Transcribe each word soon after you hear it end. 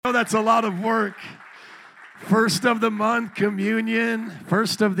know that's a lot of work. First of the month, communion,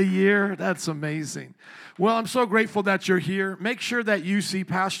 first of the year. That's amazing. Well, I'm so grateful that you're here. Make sure that you see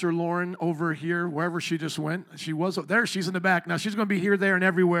Pastor Lauren over here, wherever she just went. She was up there. She's in the back. Now, she's going to be here, there, and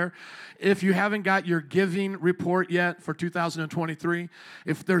everywhere. If you haven't got your giving report yet for 2023,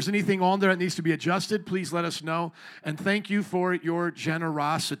 if there's anything on there that needs to be adjusted, please let us know. And thank you for your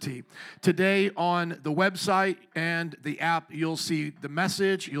generosity. Today on the website and the app, you'll see the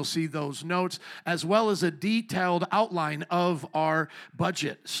message, you'll see those notes, as well as a detailed outline of our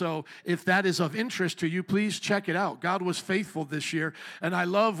budget. So if that is of interest to you, please check it out. God was faithful this year. And I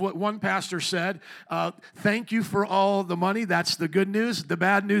love what one pastor said. Thank you for all the money. That's the good news. The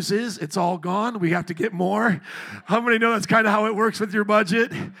bad news is it's all gone. We have to get more. How many know that's kind of how it works with your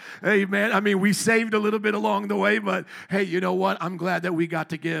budget? Hey, man, I mean, we saved a little bit along the way, but hey, you know what? I'm glad that we got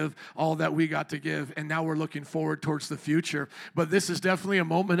to give all that we got to give, and now we're looking forward towards the future. But this is definitely a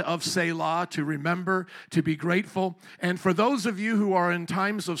moment of Selah, to remember, to be grateful. And for those of you who are in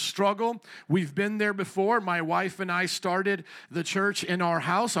times of struggle, we've been there before. My wife and I started the church in our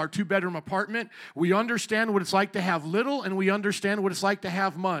house, our 2-bedroom apartment. We understand what it's like to have little, and we understand what it's like to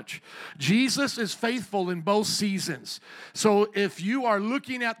have much. Jesus is faithful in both seasons. So if you are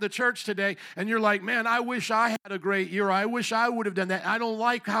looking at the church today and you're like, man, I wish I had a great year. I wish I would have done that. I don't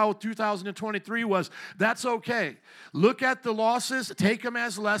like how 2023 was. That's okay. Look at the losses, take them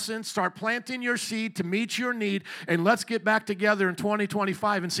as lessons, start planting your seed to meet your need, and let's get back together in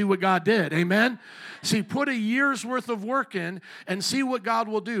 2025 and see what God did. Amen? See, put a year's worth of work in and see what God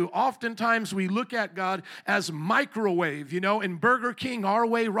will do. Oftentimes we look at God as microwave, in Burger King, our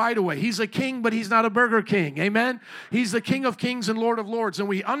way, right away. He's a king, but he's not a Burger King. Amen? He's the King of Kings and Lord of Lords, and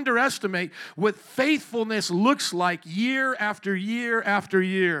we underestimate what faithfulness looks like year after year after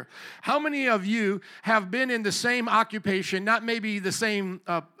year. How many of you have been in the same occupation, not maybe the same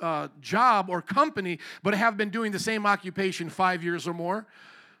job or company, but have been doing the same occupation 5 years or more?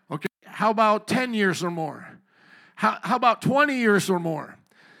 Okay, how about 10 years or more? How about 20 years or more?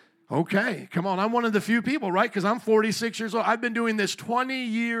 Okay, come on, I'm one of the few people, right? Because I'm 46 years old. I've been doing this 20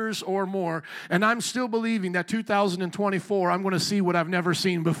 years or more, and I'm still believing that 2024, I'm going to see what I've never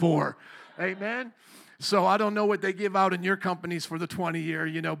seen before. Amen? So I don't know what they give out in your companies for the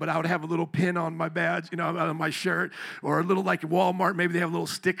 20-year, but I would have a little pin on my badge, on my shirt, or a little like Walmart, maybe they have a little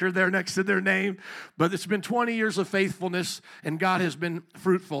sticker there next to their name. But it's been 20 years of faithfulness, and God has been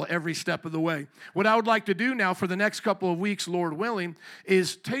fruitful every step of the way. What I would like to do now for the next couple of weeks, Lord willing,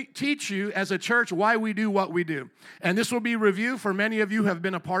 is teach you as a church why we do what we do. And this will be review for many of you who have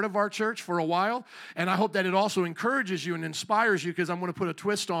been a part of our church for a while, and I hope that it also encourages you and inspires you, because I'm going to put a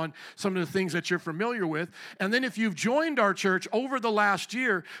twist on some of the things that you're familiar with. And then if you've joined our church over the last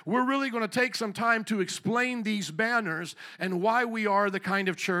year, we're really going to take some time to explain these banners and why we are the kind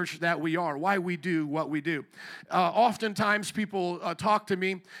of church that we are, why we do what we do. Oftentimes people talk to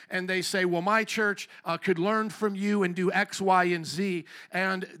me and they say, well, my church could learn from you and do X, Y, and Z.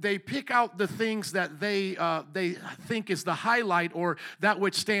 And they pick out the things that they think is the highlight or that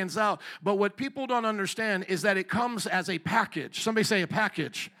which stands out. But what people don't understand is that it comes as a package. Somebody say a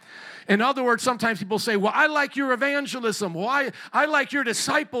package. In other words, sometimes people say, well, I like your evangelism. Well, I like your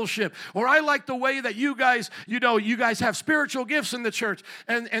discipleship. Or I like the way that you guys have spiritual gifts in the church.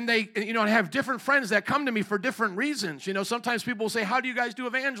 And they, I have different friends that come to me for different reasons. Sometimes people say, how do you guys do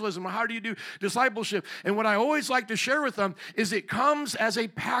evangelism? Or how do you do discipleship? And what I always like to share with them is it comes as a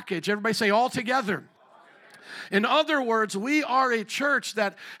package. Everybody say all together. In other words, we are a church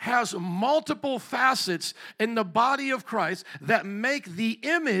that has multiple facets in the body of Christ that make the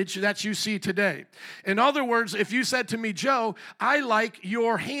image that you see today. In other words, if you said to me, Joe, I like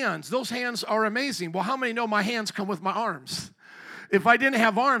your hands. Those hands are amazing. Well, how many know my hands come with my arms? If I didn't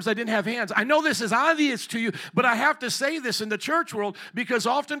have arms, I didn't have hands. I know this is obvious to you, but I have to say this in the church world because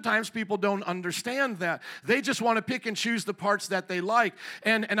oftentimes people don't understand that. They just want to pick and choose the parts that they like.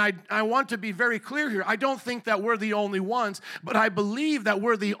 And I want to be very clear here. I don't think that we're the only ones, but I believe that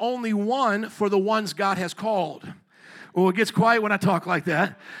we're the only one for the ones God has called. Well, it gets quiet when I talk like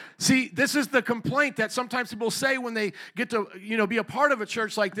that. See, this is the complaint that sometimes people say when they get to, be a part of a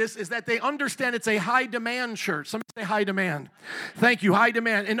church like this, is that they understand it's a high-demand church. Somebody say high demand. Thank you, high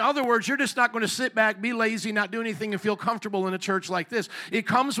demand. In other words, you're just not going to sit back, be lazy, not do anything, and feel comfortable in a church like this. It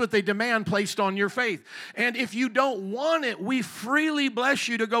comes with a demand placed on your faith. And if you don't want it, we freely bless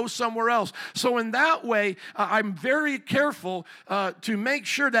you to go somewhere else. So in that way, I'm very careful to make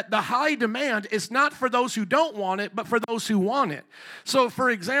sure that the high demand is not for those who don't want it, but for those who want it. So,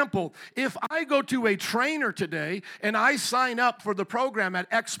 for example, if I go to a trainer today and I sign up for the program at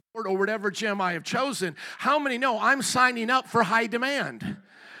Export or whatever gym I have chosen, how many know I'm signing up for high demand?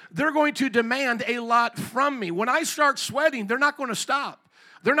 they're going to demand a lot from me. When I start sweating, they're not going to stop.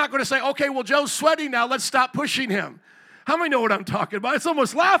 They're not going to say, okay, well, Joe's sweating now, let's stop pushing him. How many know what I'm talking about? It's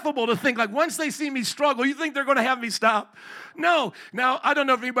almost laughable to think, like, once they see me struggle, you think they're going to have me stop? No. Now, I don't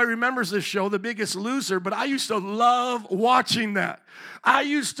know if anybody remembers this show, The Biggest Loser, but I used to love watching that. I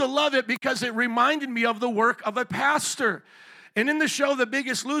used to love it because it reminded me of the work of a pastor. And in the show, The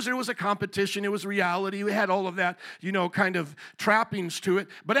Biggest Loser, it was a competition. It was reality. We had all of that, kind of trappings to it.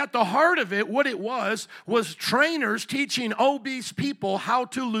 But at the heart of it, what it was trainers teaching obese people how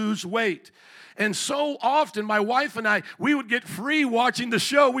to lose weight. And so often, my wife and I, we would get free watching the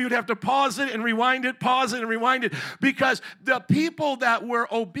show. We would have to pause it and rewind it, pause it and rewind it, because the people that were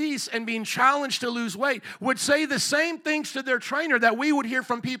obese and being challenged to lose weight would say the same things to their trainer that we would hear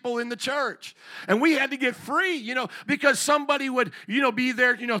from people in the church. And we had to get free, because somebody would, be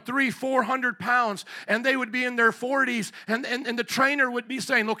there, 300-400 pounds, and they would be in their 40s, and the trainer would be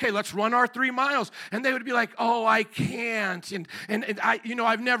saying, okay, let's run our 3 miles. And they would be like, oh, I can't. And I,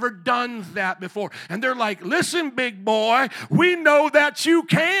 I've never done that before. And they're like, listen, big boy, we know that you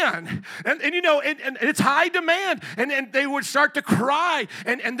can. And it's high demand. And they would start to cry.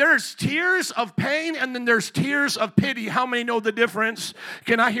 And there's tears of pain, and then there's tears of pity. How many know the difference?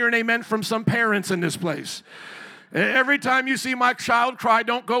 Can I hear an amen from some parents in this place? Every time you see my child cry,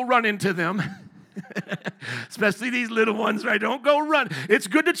 don't go run into them. Especially these little ones, right? Don't go run. It's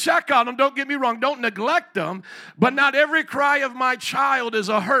good to check on them. Don't get me wrong. Don't neglect them. But not every cry of my child is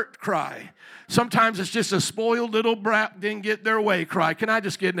a hurt cry. Sometimes it's just a spoiled little brat didn't get their way cry. Can I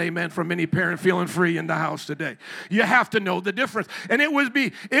just get an amen from any parent feeling free in the house today? You have to know the difference. And it would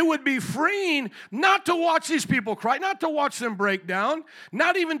be freeing not to watch these people cry, not to watch them break down,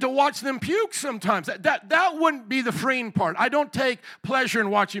 not even to watch them puke sometimes. That wouldn't be the freeing part. I don't take pleasure in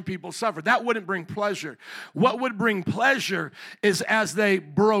watching people suffer. That wouldn't bring pleasure. What would bring pleasure is as they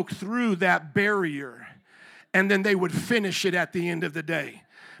broke through that barrier, and then they would finish it at the end of the day.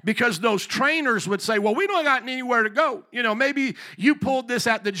 Because those trainers would say, well, we don't got anywhere to go. Maybe you pulled this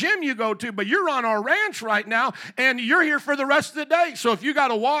at the gym you go to, but you're on our ranch right now, and you're here for the rest of the day. So if you got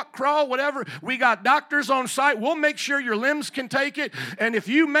to walk, crawl, whatever, we got doctors on site. We'll make sure your limbs can take it. And if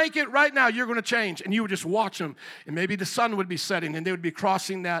you make it right now, you're going to change. And you would just watch them. And maybe the sun would be setting, and they would be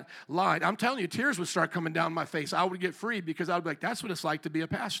crossing that line. I'm telling you, tears would start coming down my face. I would get free because I would be like, that's what it's like to be a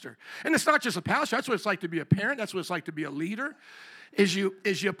pastor. And it's not just a pastor. That's what it's like to be a parent. That's what it's like to be a leader. Is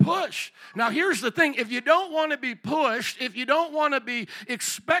you push. Now, here's the thing. If you don't want to be pushed, if you don't want to be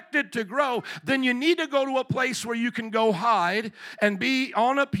expected to grow, then you need to go to a place where you can go hide and be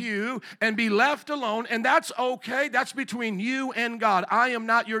on a pew and be left alone, and that's okay. That's between you and God. I am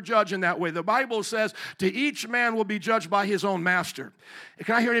not your judge in that way. The Bible says, to each man will be judged by his own master.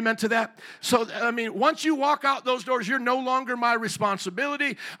 Can I hear an amen to that? So, once you walk out those doors, you're no longer my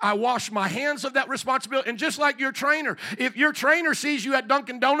responsibility. I wash my hands of that responsibility. And just like your trainer, if your trainer sees you at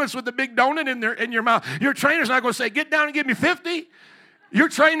Dunkin' Donuts with a big donut in your mouth, your trainer's not going to say, get down and give me 50. Your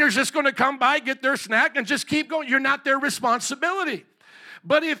trainer's just going to come by, get their snack, and just keep going. You're not their responsibility.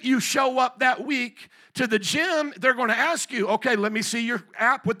 But if you show up that week to the gym, they're going to ask you, okay, let me see your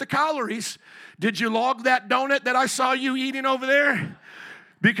app with the calories. Did you log that donut that I saw you eating over there?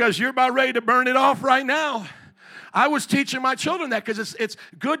 Because you're about ready to burn it off right now. I was teaching my children that because it's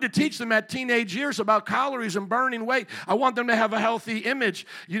good to teach them at teenage years about calories and burning weight. I want them to have a healthy image.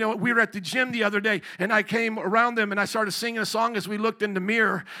 We were at the gym the other day, and I came around them, and I started singing a song as we looked in the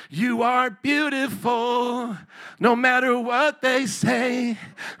mirror. You are beautiful, no matter what they say.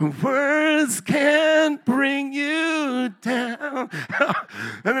 Words can't bring you down.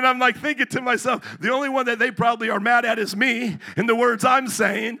 And then I'm like thinking to myself, the only one that they probably are mad at is me and the words I'm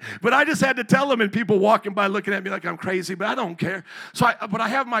saying. But I just had to tell them, and people walking by looking at me like I'm crazy, but I don't care. But I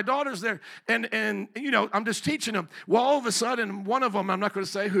have my daughters there, and I'm just teaching them. Well, all of a sudden, one of them, I'm not going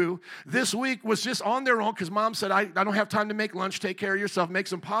to say who, this week was just on their own because Mom said, I don't have time to make lunch. Take care of yourself. Make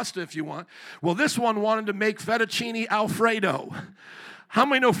some pasta if you want. Well, this one wanted to make fettuccine Alfredo. How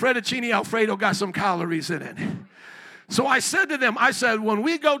many know fettuccine Alfredo got some calories in it? So I said to them, when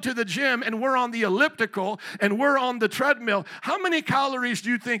we go to the gym and we're on the elliptical and we're on the treadmill, how many calories do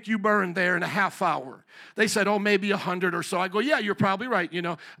you think you burn there in a half hour? They said, maybe 100 or so. I go, yeah, you're probably right,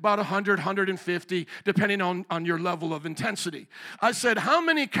 about 100, 150, depending on your level of intensity. I said, how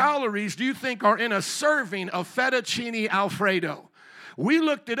many calories do you think are in a serving of fettuccine Alfredo? We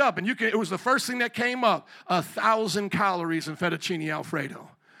looked it up, and it was the first thing that came up, 1,000 calories in fettuccine Alfredo.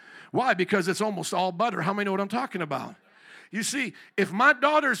 Why? Because it's almost all butter. How many know what I'm talking about? You see, if my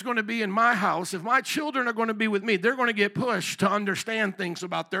daughter's going to be in my house, if my children are going to be with me, they're going to get pushed to understand things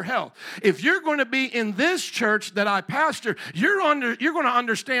about their health. If you're going to be in this church that I pastor, you're going to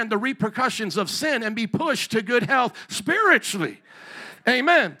understand the repercussions of sin and be pushed to good health spiritually.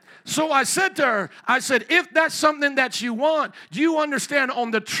 Amen. So I said to her, if that's something that you want, do you understand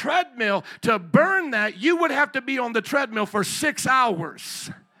on the treadmill, to burn that, you would have to be on the treadmill for 6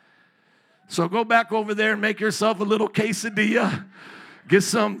 hours. So go back over there and make yourself a little quesadilla. Get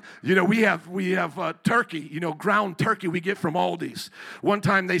some, we have turkey, ground turkey we get from Aldi's. One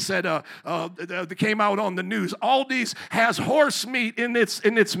time they said, they came out on the news, Aldi's has horse meat in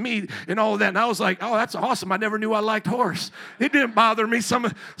its meat and all of that. And I was like, oh, that's awesome. I never knew I liked horse. It didn't bother me.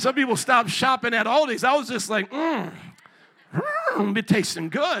 Some people stopped shopping at Aldi's. I was just like, it tasting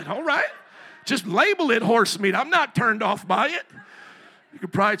good. All right. Just label it horse meat. I'm not turned off by it. You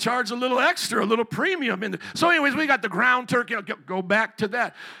could probably charge a little extra, a little premium. So anyways, we got the ground turkey. I'll go back to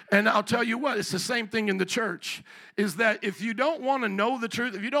that. And I'll tell you what, it's the same thing in the church, is that if you don't want to know the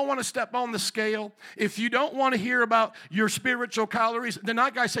truth, if you don't want to step on the scale, if you don't want to hear about your spiritual calories, then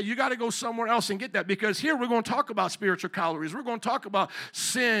like I said, you got to go somewhere else and get that, because here we're going to talk about spiritual calories. We're going to talk about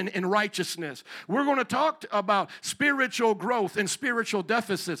sin and righteousness. We're going to talk about spiritual growth and spiritual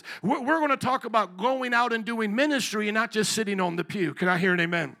deficits. We're going to talk about going out and doing ministry and not just sitting on the pew. Can I hear an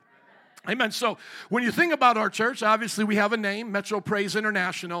amen? Amen. So when you think about our church, obviously we have a name, Metro Praise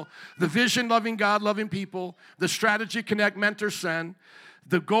International, the vision, loving God, loving people, the strategy, connect, mentor, send,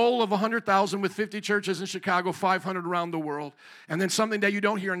 the goal of 100,000 with 50 churches in Chicago, 500 around the world. And then something that you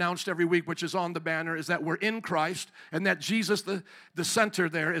don't hear announced every week, which is on the banner, is that we're in Christ and that Jesus, the center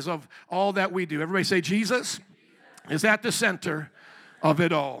there, is of all that we do. Everybody say Jesus is at the center of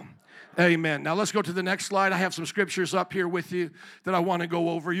it all. Amen. Now let's go to the next slide. I have some scriptures up here with you that I want to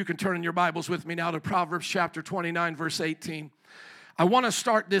go over. You can turn in your Bibles with me now to Proverbs chapter 29, verse 18. I want to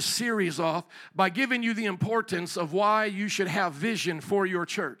start this series off by giving you the importance of why you should have vision for your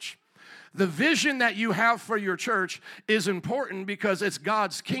church. The vision that you have for your church is important because it's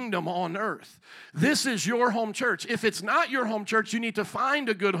God's kingdom on earth. This is your home church. If it's not your home church, you need to find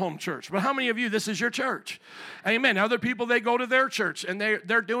a good home church. But how many of you, this is your church? Amen. Other people, they go to their church, and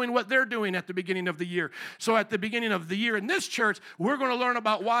they're doing what they're doing at the beginning of the year. So at the beginning of the year in this church, we're going to learn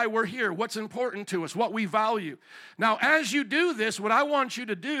about why we're here, what's important to us, what we value. Now, as you do this, what I want you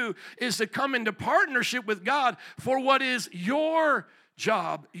to do is to come into partnership with God for what is your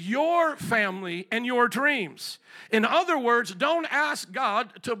job, your family, and your dreams. In other words, don't ask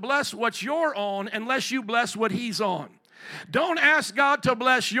God to bless what you're on unless you bless what He's on. Don't ask God to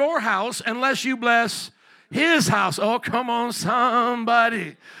bless your house unless you bless His house. Oh, come on,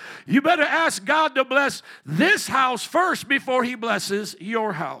 somebody. You better ask God to bless this house first before He blesses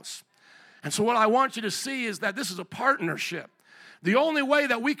your house. And so what I want you to see is that this is a partnership. The only way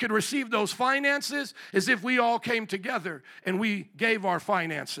that we could receive those finances is if we all came together and we gave our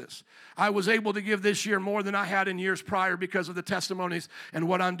finances. I was able to give this year more than I had in years prior because of the testimonies and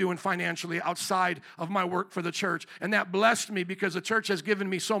what I'm doing financially outside of my work for the church. And that blessed me because the church has given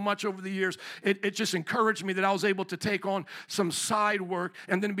me so much over the years. It just encouraged me that I was able to take on some side work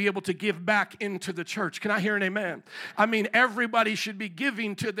and then be able to give back into the church. Can I hear an amen? I mean, everybody should be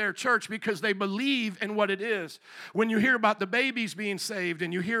giving to their church because they believe in what it is. When you hear about the babies being saved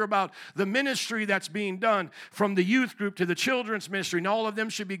and you hear about the ministry that's being done from the youth group to the children's ministry, and all of them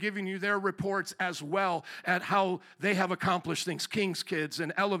should be giving you their reports as well at how they have accomplished things, King's Kids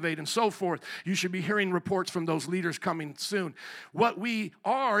and Elevate and so forth. You should be hearing reports from those leaders coming soon. What we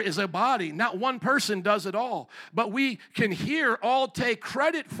are is a body. Not one person does it all, but we can here all take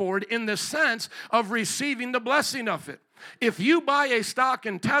credit for it in the sense of receiving the blessing of it. If you buy a stock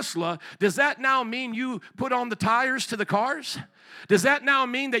in Tesla, does that now mean you put on the tires to the cars? Does that now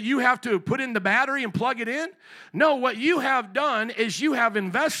mean that you have to put in the battery and plug it in? No, what you have done is you have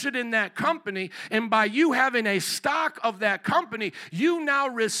invested in that company, and by you having a stock of that company, you now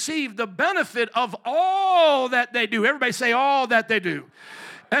receive the benefit of all that they do. Everybody say all that they do.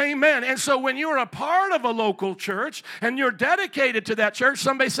 Amen. And so when you're a part of a local church and you're dedicated to that church,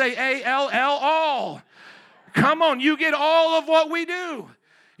 somebody say A-L-L, all. Come on, you get all of what we do.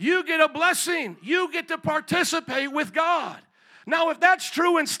 You get a blessing. You get to participate with God. Now, if that's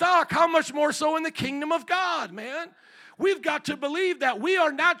true in stock, how much more so in the kingdom of God, man? We've got to believe that we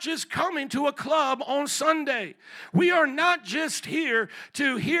are not just coming to a club on Sunday. We are not just here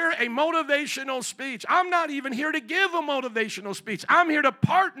to hear a motivational speech. I'm not even here to give a motivational speech. I'm here to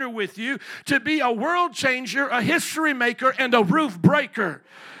partner with you to be a world changer, a history maker, and a roof breaker.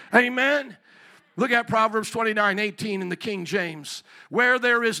 Amen. Look at Proverbs 29:18 in the King James. Where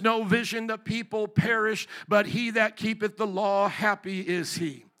there is no vision, the people perish, but he that keepeth the law, happy is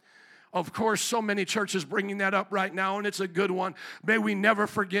he. Of course, so many churches bringing that up right now, and it's a good one. May we never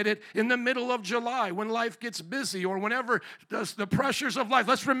forget it. In the middle of July, when life gets busy, or whenever the pressures of life,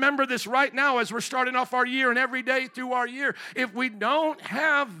 let's remember this right now as we're starting off our year and every day through our year. If we don't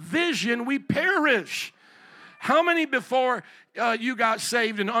have vision, we perish. How many before you got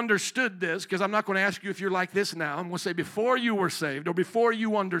saved and understood this, because I'm not going to ask you if you're like this now. I'm going to say before you were saved or before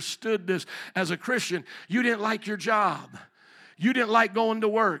you understood this as a Christian, you didn't like your job. You didn't like going to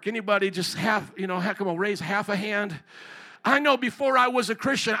work. Anybody just come on, raise half a hand. I know before I was a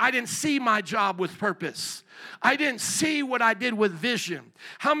Christian, I didn't see my job with purpose. I didn't see what I did with vision.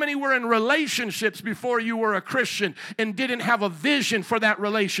 How many were in relationships before you were a Christian and didn't have a vision for that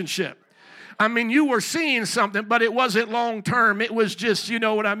relationship? I mean, you were seeing something, but it wasn't long term. It was just, you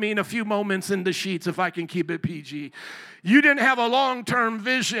know what I mean, a few moments in the sheets, if I can keep it PG. You didn't have a long-term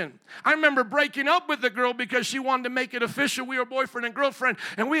vision. I remember breaking up with a girl because she wanted to make it official. We were boyfriend and girlfriend,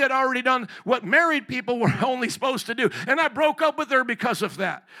 and we had already done what married people were only supposed to do. And I broke up with her because of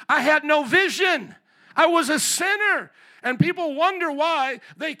that. I had no vision. I was a sinner. And people wonder why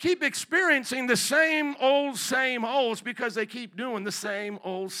they keep experiencing the same old. It's because they keep doing the same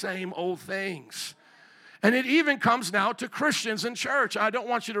old things. And it even comes now to Christians in church. I don't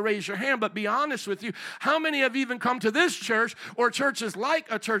want you to raise your hand, but be honest with you. How many have even come to this church or churches like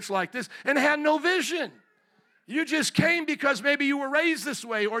a church like this and had no vision? You just came because maybe you were raised this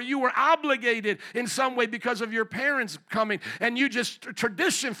way, or you were obligated in some way because of your parents coming, and you just,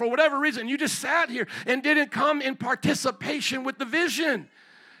 tradition for whatever reason, you just sat here and didn't come in participation with the vision.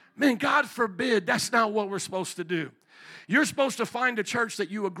 Man, God forbid, that's not what we're supposed to do. You're supposed to find a church that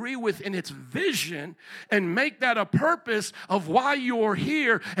you agree with in its vision and make that a purpose of why you're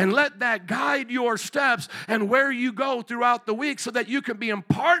here, and let that guide your steps and where you go throughout the week, so that you can be in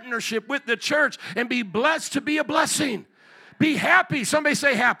partnership with the church and be blessed to be a blessing. Be happy. Somebody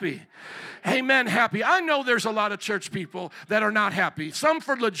say happy. Amen, happy. I know there's a lot of church people that are not happy. Some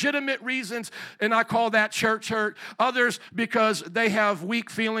for legitimate reasons, and I call that church hurt. Others because they have weak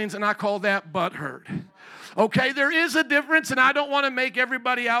feelings, and I call that butt hurt. Okay, there is a difference, and I don't want to make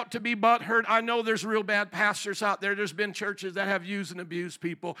everybody out to be butthurt. I know there's real bad pastors out there. There's been churches that have used and abused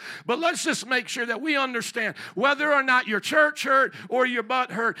people. But let's just make sure that we understand whether or not your church hurt or your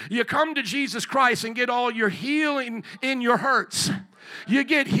butt hurt, you come to Jesus Christ and get all your healing in your hurts. You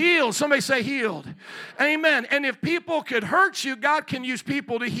get healed. Somebody say healed. Amen. And if people could hurt you, God can use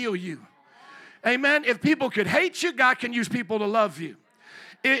people to heal you. Amen. If people could hate you, God can use people to love you.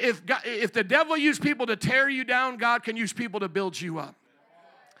 If the devil used people to tear you down, God can use people to build you up.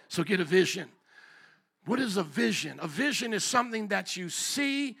 So get a vision. What is a vision? A vision is something that you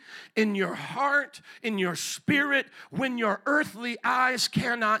see in your heart, in your spirit, when your earthly eyes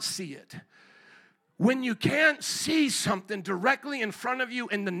cannot see it. When you can't see something directly in front of you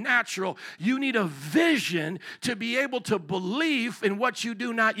in the natural, you need a vision to be able to believe in what you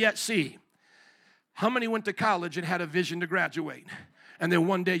do not yet see. How many went to college and had a vision to graduate? And then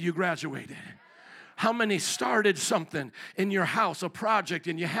one day you graduated. How many started something in your house, a project,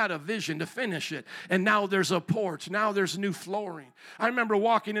 and you had a vision to finish it, and now there's a porch, now there's new flooring? I remember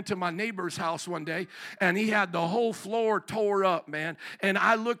walking into my neighbor's house one day, and he had the whole floor tore up, man, and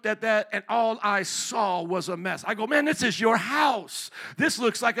I looked at that, and all I saw was a mess. I go, man, this is your house. This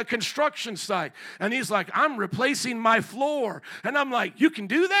looks like a construction site. And he's like, I'm replacing my floor. And I'm like, you can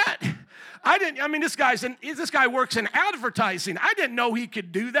do that? This guy works in advertising. I didn't know he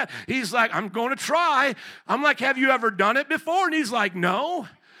could do that. He's like, I'm going to try. I'm like, have you ever done it before? And he's like, no.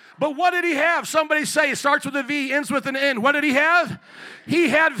 But what did he have? Somebody say it starts with a V, ends with an N. What did he have? He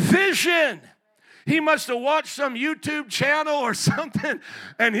had vision. He must have watched some YouTube channel or something,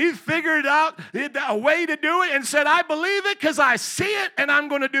 and he figured out a way to do it and said, I believe it because I see it, and I'm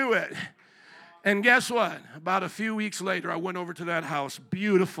going to do it. And guess what? About a few weeks later, I went over to that house.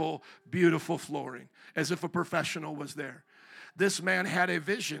 Beautiful, beautiful flooring, as if a professional was there. This man had a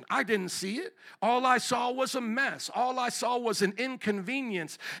vision. I didn't see it. All I saw was a mess. All I saw was an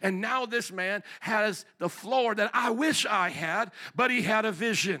inconvenience. And now this man has the floor that I wish I had, but he had a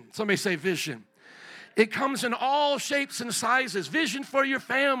vision. Somebody say vision. It comes in all shapes and sizes. Vision for your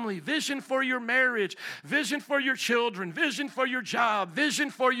family, vision for your marriage, vision for your children, vision for your job, vision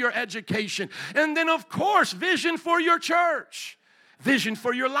for your education, and then, of course, vision for your church, vision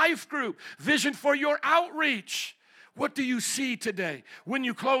for your life group, vision for your outreach. What do you see today when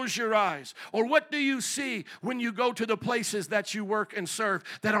you close your eyes? Or what do you see when you go to the places that you work and serve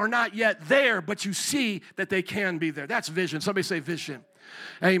that are not yet there, but you see that they can be there? That's vision. Somebody say vision.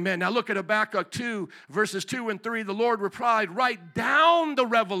 Amen. Now look at Habakkuk 2, verses 2 and 3. The Lord replied, write down the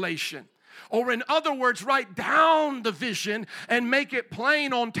revelation. Or in other words, write down the vision and make it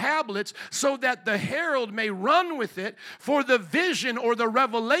plain on tablets so that the herald may run with it. For the vision or the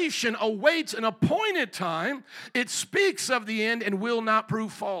revelation awaits an appointed time. It speaks of the end and will not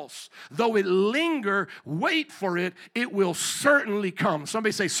prove false. Though it linger, wait for it. It will certainly come.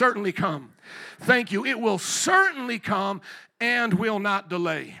 Somebody say, certainly come. Thank you. It will certainly come and will not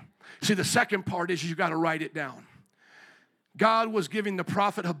delay. See, the second part is you got to write it down. God was giving the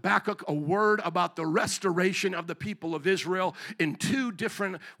prophet Habakkuk a word about the restoration of the people of Israel in two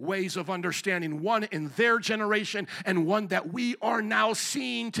different ways of understanding. One in their generation and one that we are now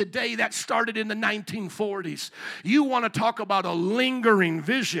seeing today that started in the 1940s. You want to talk about a lingering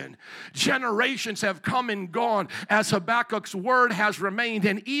vision. Generations have come and gone as Habakkuk's word has remained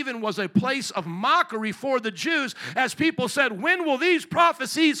and even was a place of mockery for the Jews as people said, when will these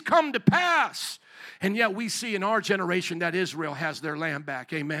prophecies come to pass? And yet we see in our generation that Israel has their land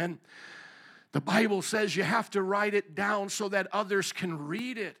back. Amen. The Bible says you have to write it down so that others can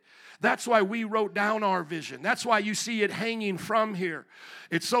read it. That's why we wrote down our vision. That's why you see it hanging from here.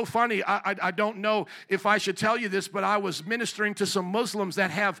 It's so funny. I don't know if I should tell you this, but I was ministering to some Muslims that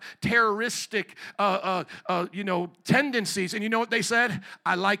have terroristic, tendencies. And you know what they said?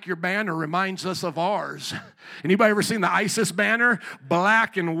 I like your banner. Reminds us of ours. Anybody ever seen the ISIS banner?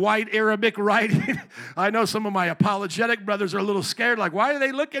 Black and white Arabic writing. I know some of my apologetic brothers are a little scared. Like, why are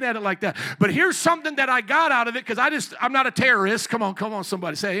they looking at it like that? But here's something that I got out of it because I'm not a terrorist. Come on,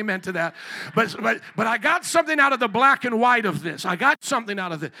 somebody say amen to that. But I got something out of the black and white of this. I got something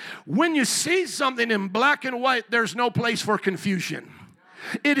out of it. When you see something in black and white, there's no place for confusion.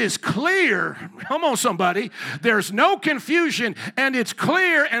 It is clear. Come on, somebody. There's no confusion, and it's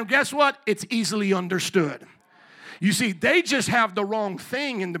clear, and guess what? It's easily understood. You see, they just have the wrong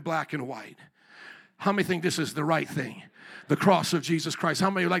thing in the black and white. How many think this is the right thing? The cross of Jesus Christ. How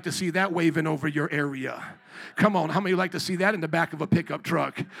many would like to see that waving over your area? Come on, how many would like to see that in the back of a pickup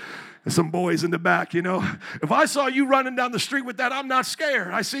truck? Some boys in the back, you know. If I saw you running down the street with that, I'm not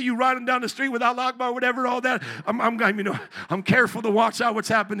scared. I see you riding down the street with Allah Akbar, whatever, all that. I'm careful to watch out what's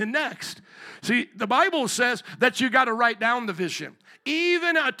happening next. See, the Bible says that you got to write down the vision.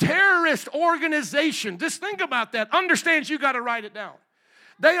 Even a terrorist organization, just think about that, understands you got to write it down.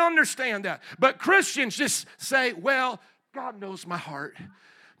 They understand that. But Christians just say, well, God knows my heart.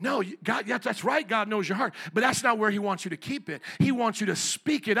 No, God, yeah, that's right, God knows your heart. But that's not where he wants you to keep it. He wants you to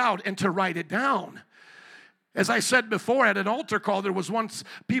speak it out and to write it down. As I said before, at an altar call, there was once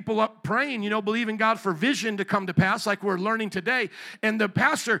people up praying, believing God for vision to come to pass, like we're learning today. And the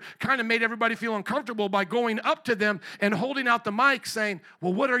pastor kind of made everybody feel uncomfortable by going up to them and holding out the mic saying,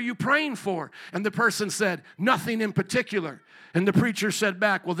 well, what are you praying for? And the person said, nothing in particular. And the preacher said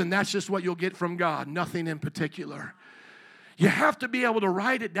back, well, then that's just what you'll get from God, nothing in particular. You have to be able to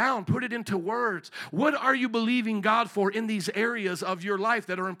write it down, put it into words. What are you believing God for in these areas of your life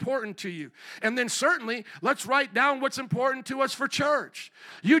that are important to you? And then certainly, let's write down what's important to us for church.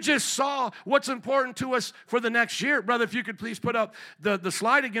 You just saw what's important to us for the next year. Brother, if you could please put up the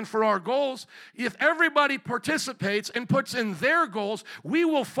slide again for our goals. If everybody participates and puts in their goals, we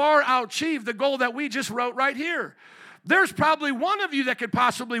will far achieve the goal that we just wrote right here. There's probably one of you that could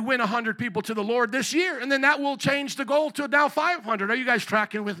possibly win 100 people to the Lord this year, and then that will change the goal to now 500. Are you guys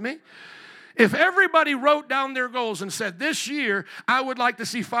tracking with me? If everybody wrote down their goals and said, this year, I would like to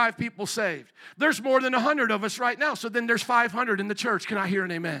see 5 people saved. There's more than 100 of us right now, so then there's 500 in the church. Can I hear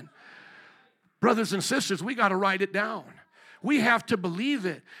an amen? Brothers and sisters, we got to write it down. We have to believe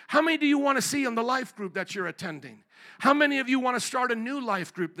it. How many do you want to see in the life group that you're attending? How many of you want to start a new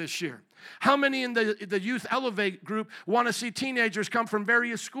life group this year? How many in the Youth Elevate group want to see teenagers come from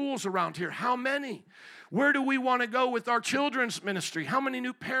various schools around here? How many? Where do we want to go with our children's ministry? How many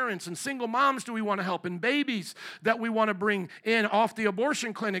new parents and single moms do we want to help? And babies that we want to bring in off the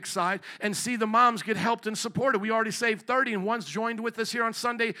abortion clinic side and see the moms get helped and supported? We already saved 30 and one's joined with us here on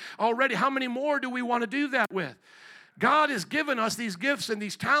Sunday already. How many more do we want to do that with? God has given us these gifts and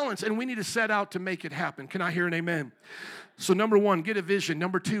these talents, and we need to set out to make it happen. Can I hear an amen? So number 1, get a vision.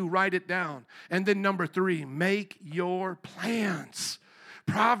 Number 2, write it down. And then number 3, make your plans.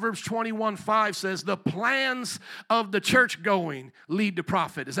 Proverbs 21:5 says, the plans of the church going lead to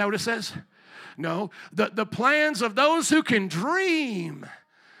profit. Is that what it says? No. The plans of those who can dream.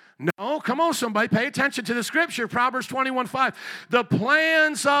 No, come on, somebody. Pay attention to the scripture. Proverbs 21:5. The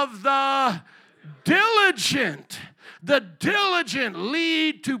plans of the diligent. The diligent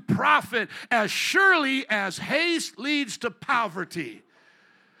lead to profit as surely as haste leads to poverty.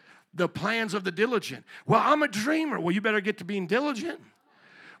 The plans of the diligent. Well, I'm a dreamer. Well, you better get to being diligent.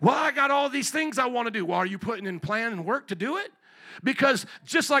 Well, I got all these things I want to do. Well, are you putting in plan and work to do it? Because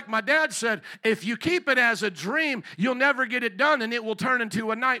just like my dad said, if you keep it as a dream, you'll never get it done and it will turn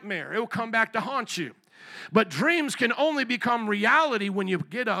into a nightmare. It will come back to haunt you. But dreams can only become reality when you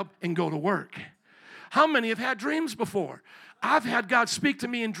get up and go to work. How many have had dreams before? I've had God speak to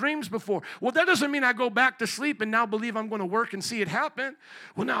me in dreams before. Well, that doesn't mean I go back to sleep and now believe I'm going to work and see it happen.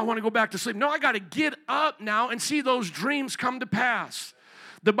 Well, now I want to go back to sleep. No, I got to get up now and see those dreams come to pass.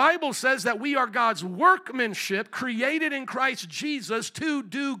 The Bible says that we are God's workmanship, created in Christ Jesus to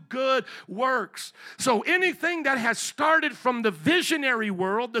do good works. So anything that has started from the visionary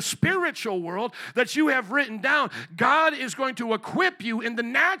world, the spiritual world that you have written down, God is going to equip you in the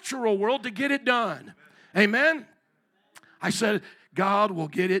natural world to get it done. Amen? I said, God will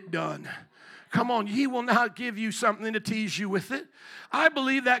get it done. Come on, He will not give you something to tease you with it. I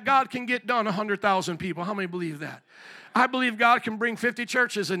believe that God can get done 100,000 people. How many believe that? I believe God can bring 50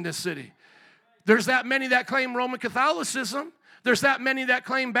 churches in this city. There's that many that claim Roman Catholicism. There's that many that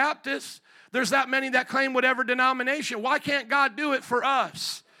claim Baptists. There's that many that claim whatever denomination. Why can't God do it for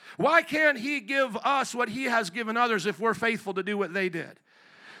us? Why can't He give us what He has given others if we're faithful to do what they did?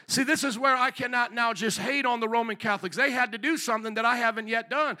 See, this is where I cannot now just hate on the Roman Catholics. They had to do something that I haven't yet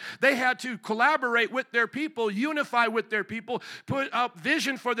done. They had to collaborate with their people, unify with their people, put up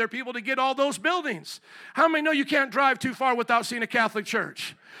vision for their people to get all those buildings. How many know you can't drive too far without seeing a Catholic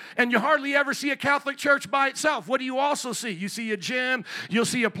church? And you hardly ever see a Catholic church by itself. What do you also see? You see a gym. You'll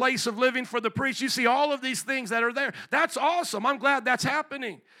see a place of living for the priest. You see all of these things that are there. That's awesome. I'm glad that's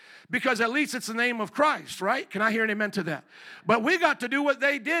happening. Because at least it's the name of Christ, right? Can I hear an amen to that? But we got to do what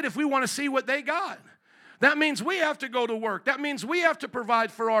they did if we want to see what they got. That means we have to go to work. That means we have to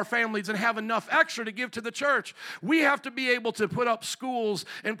provide for our families and have enough extra to give to the church. We have to be able to put up schools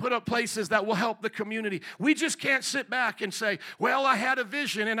and put up places that will help the community. We just can't sit back and say, well, I had a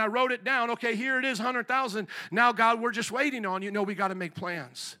vision and I wrote it down. Okay, here it is, 100,000. Now, God, we're just waiting on you. No, we got to make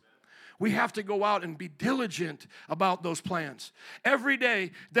plans. We have to go out and be diligent about those plans. Every day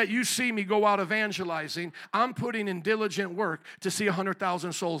that you see me go out evangelizing, I'm putting in diligent work to see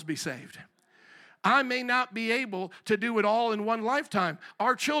 100,000 souls be saved. I may not be able to do it all in one lifetime.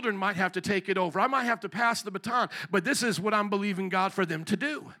 Our children might have to take it over. I might have to pass the baton, but this is what I'm believing God for them to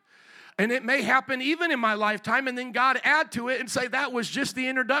do. And it may happen even in my lifetime, and then God add to it and say, that was just the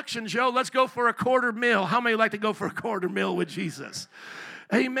introduction, Joe. Let's go for $250,000. How many like to go for $250,000 with Jesus?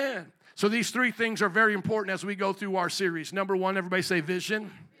 Amen. So these three things are very important as we go through our series. Number one, everybody say vision.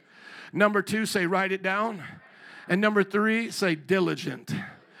 Number two, say write it down. And number three, say diligent.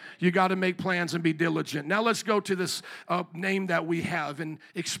 You got to make plans and be diligent. Now let's go to this name that we have and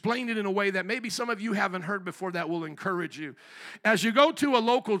explain it in a way that maybe some of you haven't heard before that will encourage you. As you go to a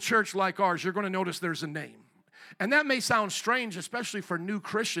local church like ours, you're going to notice there's a name. And that may sound strange, especially for new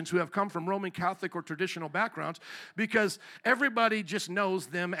Christians who have come from Roman Catholic or traditional backgrounds, because everybody just knows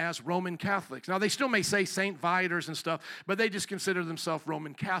them as Roman Catholics. Now, they still may say St. Viator's and stuff, but they just consider themselves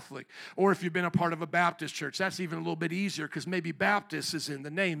Roman Catholic. Or if you've been a part of a Baptist church, that's even a little bit easier because maybe Baptist is in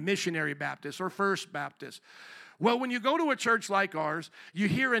the name, Missionary Baptist or First Baptist. Well, when you go to a church like ours, you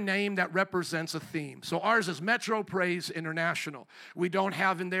hear a name that represents a theme. So ours is Metro Praise International. We don't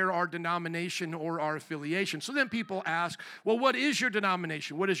have in there our denomination or our affiliation. So then people ask, well, what is your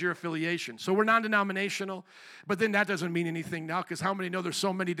denomination? What is your affiliation? So we're non-denominational, but then that doesn't mean anything now because how many know there's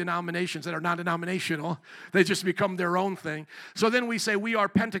so many denominations that are non-denominational? They just become their own thing. So then we say we are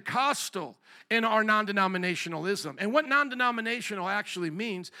Pentecostal in our non-denominationalism. And what non-denominational actually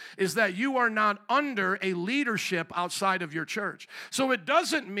means is that you are not under a leadership outside of your church. So it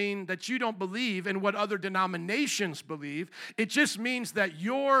doesn't mean that you don't believe in what other denominations believe. It just means that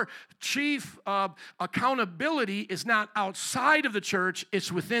your chief accountability is not outside of the church, it's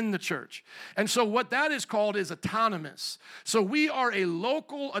within the church. And so what that is called is autonomous. So we are a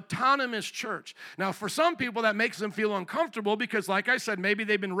local autonomous church. Now for some people that makes them feel uncomfortable because like I said, maybe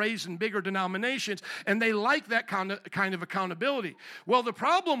they've been raised in bigger denominations and they like that kind of accountability. Well, the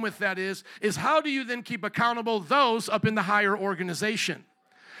problem with that is how do you then keep accountable those up in the higher organization?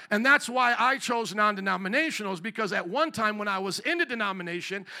 And that's why I chose non-denominationals, because at one time when I was in a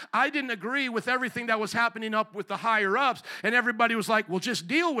denomination, I didn't agree with everything that was happening up with the higher ups, and everybody was like, well, just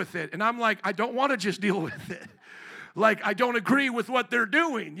deal with it. And I'm like, I don't want to just deal with it. like I don't agree with what they're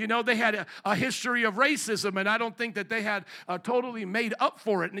doing. You know, they had a history of racism, and I don't think that they had totally made up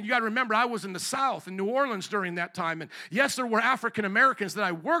for it. And you got to remember, I was in the South, in New Orleans during that time, and yes, there were African Americans that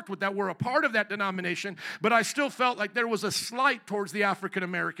I worked with that were a part of that denomination, but I still felt like there was a slight towards the African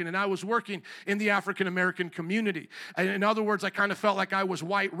American, and I was working in the African American community. And in other words, I kind of felt like I was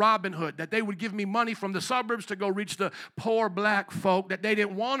white Robin Hood, that they would give me money from the suburbs to go reach the poor black folk that they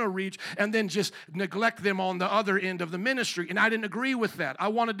didn't want to reach, and then just neglect them on the other end of the ministry. And I didn't agree with that. I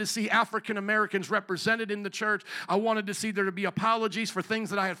wanted to see African Americans represented in the church. I wanted to see there to be apologies for things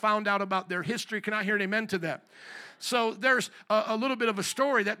that I had found out about their history. Can I hear an amen to that? So there's a little bit of a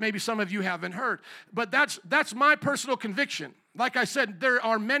story that maybe some of you haven't heard. But that's my personal conviction. Like I said, there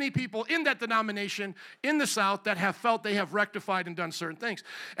are many people in that denomination in the South that have felt they have rectified and done certain things.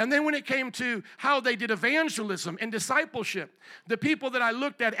 And then when it came to how they did evangelism and discipleship, the people that I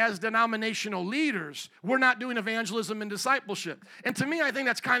looked at as denominational leaders were not doing evangelism and discipleship. And to me, I think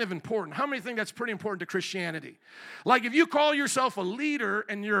that's kind of important. How many think that's pretty important to Christianity? Like if you call yourself a leader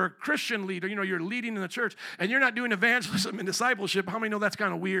and you're a Christian leader, you know, you're leading in the church, and you're not doing evangelism and discipleship, how many know that's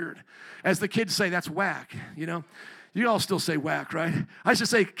kind of weird? As the kids say, that's whack, you know? You all still say whack, right? I used to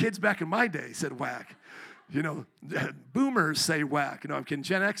say kids back in my day said whack. You know, boomers say whack. You know, I'm kidding.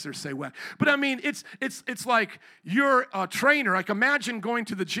 Gen Xers say whack. But I mean, it's like you're a trainer. Like imagine going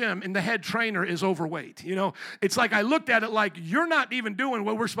to the gym and the head trainer is overweight. You know, it's like I looked at it like you're not even doing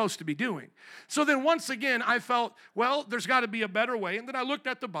what we're supposed to be doing. So then once again, I felt, well, there's got to be a better way. And then I looked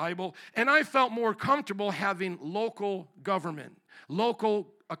at the Bible and I felt more comfortable having local government, local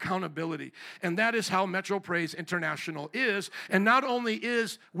accountability. And that is how Metro Praise International is. And not only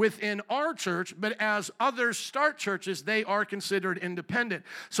is within our church, but as others start churches, they are considered independent.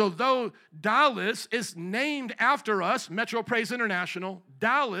 So though Dallas is named after us, Metro Praise International,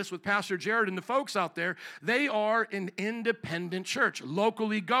 Dallas with Pastor Jared and the folks out there, they are an independent church,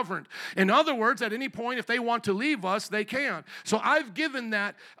 locally governed. In other words, at any point, if they want to leave us, they can. So I've given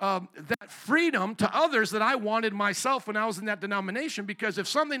that freedom to others that I wanted myself when I was in that denomination, because if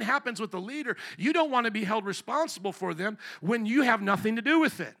something happens with the leader, you don't want to be held responsible for them when you have nothing to do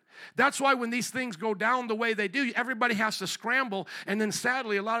with it. That's why when these things go down the way they do, everybody has to scramble, and then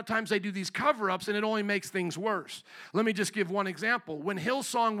sadly, a lot of times they do these cover-ups, and it only makes things worse. Let me just give one example. When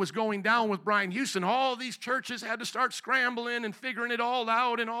Hillsong was going down with Brian Houston, all these churches had to start scrambling and figuring it all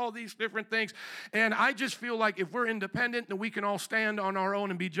out and all these different things, and I just feel like if we're independent, then we can all stand on our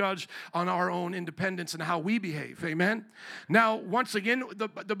own and be judged on our own independence and how we behave, amen? Now, once again,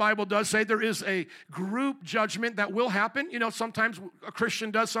 the Bible does say there is a group judgment that will happen. You know, sometimes a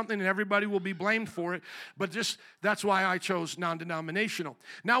Christian does something and everybody will be blamed for it, but just that's why I chose non-denominational.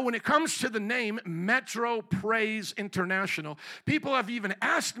 Now, when it comes to the name Metro Praise International, people have even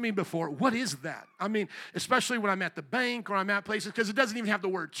asked me before, what is that? I mean, especially when I'm at the bank or I'm at places, because it doesn't even have the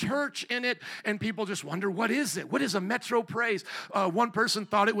word church in it, and people just wonder, what is it? What is a Metro Praise? One person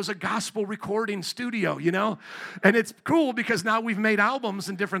thought it was a gospel recording studio, you know? And it's cool because now we've made albums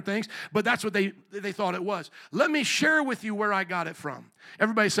and different things, but that's what they thought it was. Let me share with you where I got it from.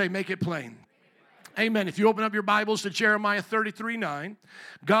 Everybody say, make it plain. Amen. If you open up your Bibles to Jeremiah 33:9,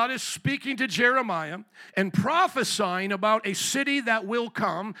 God is speaking to Jeremiah and prophesying about a city that will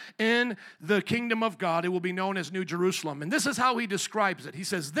come in the kingdom of God. It will be known as New Jerusalem. And this is how he describes it. He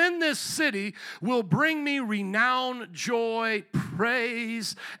says, then this city will bring me renown, joy,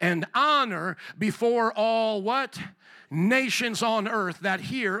 praise, and honor before all what? Nations on earth that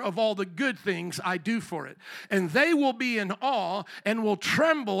hear of all the good things I do for it. And they will be in awe and will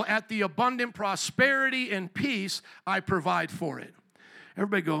tremble at the abundant prosperity and peace I provide for it.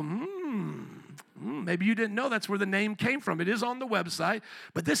 Everybody go, maybe you didn't know that's where the name came from. It is on the website,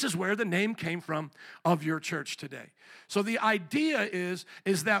 but this is where the name came from of your church today. So the idea is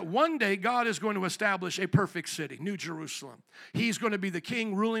that one day God is going to establish a perfect city, New Jerusalem. He's going to be the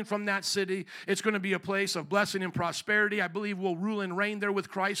king ruling from that city. It's going to be a place of blessing and prosperity. I believe we'll rule and reign there with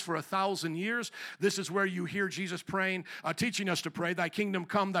Christ for 1,000 years. This is where you hear Jesus praying, teaching us to pray, thy kingdom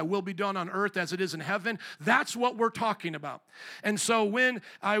come, thy will be done on earth as it is in heaven. That's what we're talking about. And so when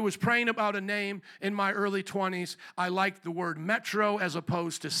I was praying about a name in my early 20s, I liked the word metro as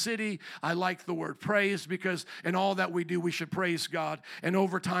opposed to city. I liked the word praise because in all that we do, we should praise God. And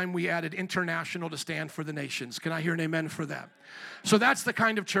over time, we added international to stand for the nations. Can I hear an amen for that? So that's the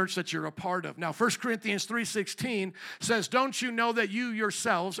kind of church that you're a part of. Now, 1 Corinthians 3:16 says, don't you know that you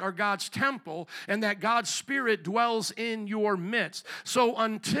yourselves are God's temple and that God's Spirit dwells in your midst? So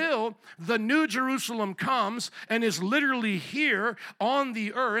until the New Jerusalem comes and is literally here on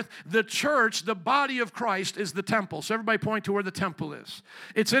the earth, the church, the body of Christ is the temple. So everybody point to where the temple is.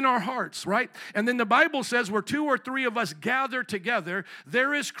 It's in our hearts, right? And then the Bible says where 2 or 3 of us gather together,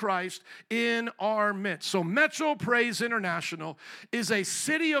 there is Christ in our midst. So Metro Praise International is a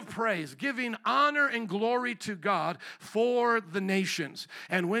city of praise, giving honor and glory to God for the nations.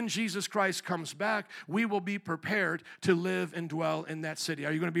 And when Jesus Christ comes back, we will be prepared to live and dwell in that city.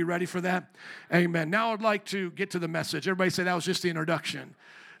 Are you going to be ready for that? Amen. Now I'd like to get to the message. Everybody say that was just the introduction.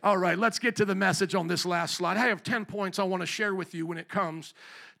 All right, let's get to the message on this last slide. I have 10 points I want to share with you when it comes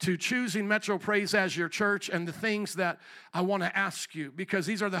to choosing Metro Praise as your church and the things that I want to ask you, because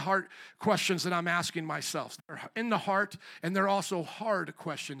these are the heart questions that I'm asking myself. They're in the heart, and they're also hard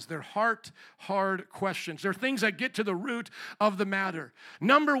questions. They're hard questions. They're things that get to the root of the matter.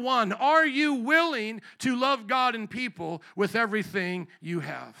 Number 1, are you willing to love God and people with everything you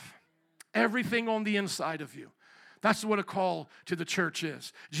have? Everything on the inside of you. That's what a call to the church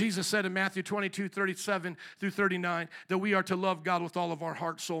is. Jesus said in Matthew 22, 37 through 39, that we are to love God with all of our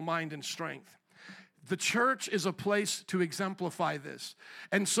heart, soul, mind, and strength. The church is a place to exemplify this.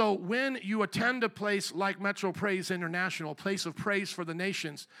 And so when you attend a place like Metro Praise International, a place of praise for the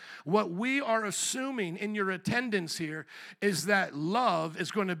nations, what we are assuming in your attendance here is that love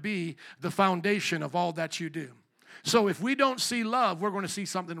is going to be the foundation of all that you do. So if we don't see love, we're going to see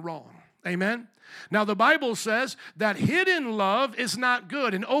something wrong. Amen? Now, the Bible says that hidden love is not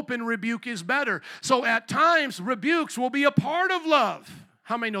good and open rebuke is better. So at times, rebukes will be a part of love.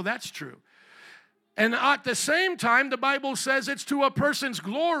 How many know that's true? And at the same time, the Bible says it's to a person's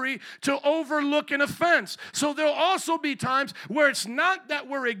glory to overlook an offense. So there'll also be times where it's not that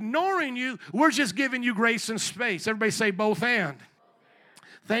we're ignoring you, we're just giving you grace and space. Everybody say both and.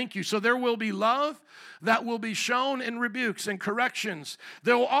 Thank you. So there will be love that will be shown in rebukes and corrections.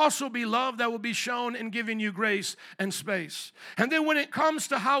 There will also be love that will be shown in giving you grace and space. And then when it comes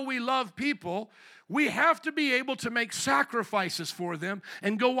to how we love people, we have to be able to make sacrifices for them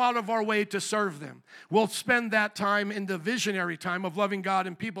and go out of our way to serve them. We'll spend that time in the visionary time of loving God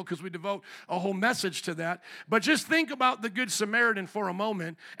and people because we devote a whole message to that. But just think about the Good Samaritan for a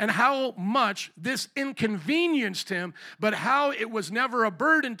moment and how much this inconvenienced him, but how it was never a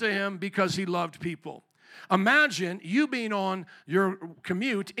burden to him because he loved people. Imagine you being on your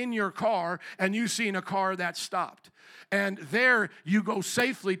commute in your car and you seeing a car that stopped. And there you go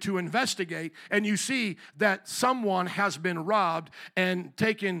safely to investigate and you see that someone has been robbed and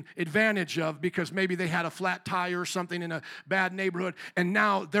taken advantage of because maybe they had a flat tire or something in a bad neighborhood and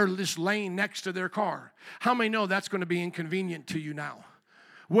now they're just laying next to their car. How many know that's going to be inconvenient to you now?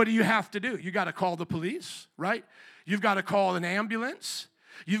 What do you have to do? You got to call the police, right? You've got to call an ambulance.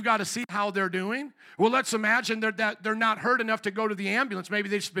 You've got to see how they're doing. Well, let's imagine that they're not hurt enough to go to the ambulance. Maybe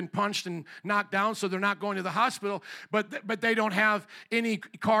they've just been punched and knocked down, so they're not going to the hospital, but they don't have any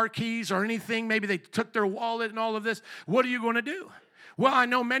car keys or anything. Maybe they took their wallet and all of this. What are you going to do? Well, I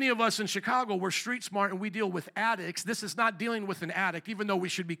know many of us in Chicago, we're street smart and we deal with addicts. This is not dealing with an addict, even though we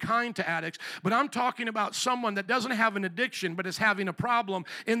should be kind to addicts. But I'm talking about someone that doesn't have an addiction but is having a problem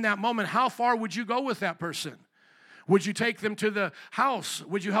in that moment. How far would you go with that person? Would you take them to the house?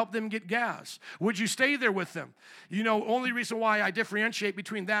 Would you help them get gas? Would you stay there with them? You know, only reason why I differentiate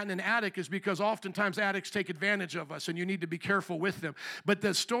between that and an addict is because oftentimes addicts take advantage of us and you need to be careful with them. But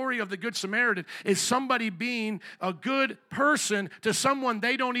the story of the Good Samaritan is somebody being a good person to someone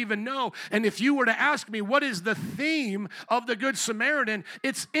they don't even know. And if you were to ask me, what is the theme of the Good Samaritan?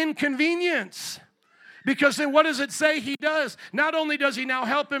 It's inconvenience. Because then what does it say he does? Not only does he now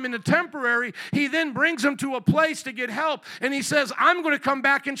help him in the temporary, he then brings him to a place to get help. And he says, I'm going to come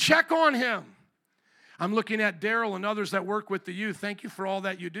back and check on him. I'm looking at Daryl and others that work with the youth. Thank you for all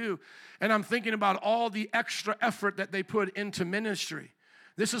that you do. And I'm thinking about all the extra effort that they put into ministry.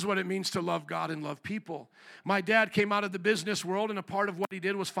 This is what it means to love God and love people. My dad came out of the business world, and a part of what he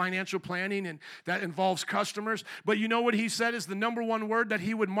did was financial planning, and that involves customers. But you know what he said is the number one word that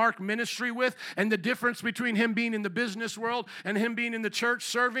he would mark ministry with, and the difference between him being in the business world and him being in the church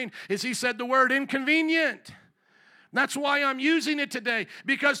serving is he said the word inconvenient. That's why I'm using it today,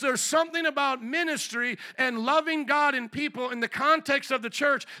 because there's something about ministry and loving God and people in the context of the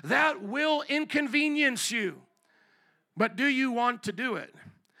church that will inconvenience you. But do you want to do it?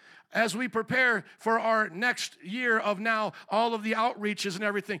 As we prepare for our next year of now all of the outreaches and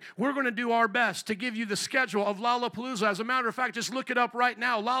everything, we're going to do our best to give you the schedule of Lollapalooza. As a matter of fact, just look it up right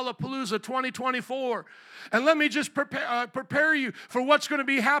now, Lollapalooza 2024. And let me just prepare you for what's going to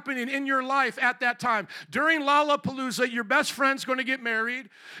be happening in your life at that time. During Lollapalooza, your best friend's going to get married.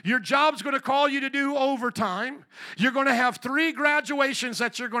 Your job's going to call you to do overtime. You're going to have 3 graduations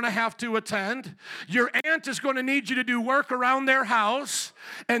that you're going to have to attend. Your aunt is going to need you to do work around their house.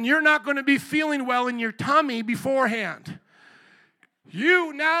 And you're you're not going to be feeling well in your tummy beforehand.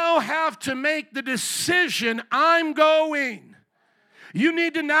 You now have to make the decision, I'm going. You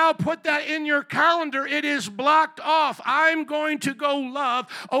need to now put that in your calendar. It is blocked off. I'm going to go love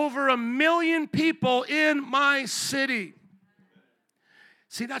over 1 million people in my city.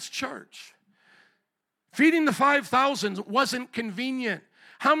 See, that's church. Feeding the 5,000 wasn't convenient.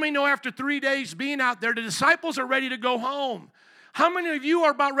 How many know after 3 days being out there, the disciples are ready to go home? How many of you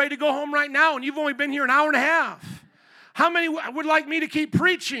are about ready to go home right now and you've only been here an hour and a half? How many would like me to keep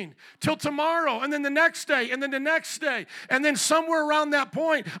preaching till tomorrow and then the next day and then the next day? And then somewhere around that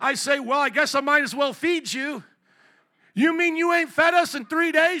point, I say, well, I guess I might as well feed you. You mean you ain't fed us in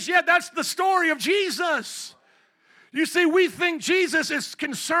 3 days? Yeah, that's the story of Jesus. You see, we think Jesus is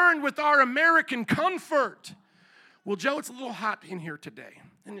concerned with our American comfort. Well, Joe, it's a little hot in here today.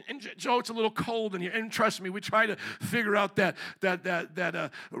 And Joe, it's a little cold in here. And trust me, we try to figure out that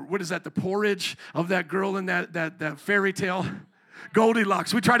what is that, the porridge of that girl in that fairy tale?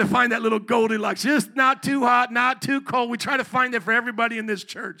 Goldilocks. We try to find that little Goldilocks. Just not too hot, not too cold. We try to find that for everybody in this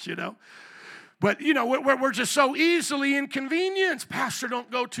church, you know. But, you know, we're just so easily inconvenienced. Pastor,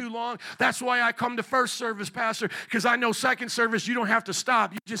 don't go too long. That's why I come to first service, Pastor, because I know second service, you don't have to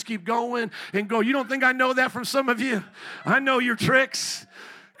stop. You just keep going and go. You don't think I know that from some of you? I know your tricks.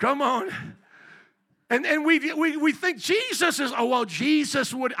 Come on. And we think Jesus is, oh, well,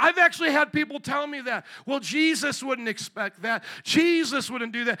 Jesus would. I've actually had people tell me that. Well, Jesus wouldn't expect that. Jesus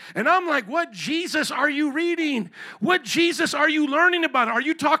wouldn't do that. And I'm like, what Jesus are you reading? What Jesus are you learning about? Are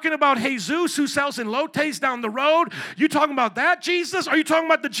you talking about Jesus who sells elotes down the road? You talking about that Jesus? Are you talking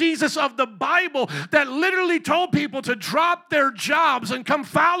about the Jesus of the Bible that literally told people to drop their jobs and come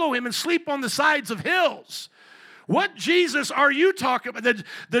follow him and sleep on the sides of hills? What Jesus are you talking about?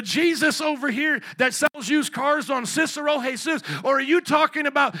 The Jesus over here that sells used cars on Cicero Jesus? Or are you talking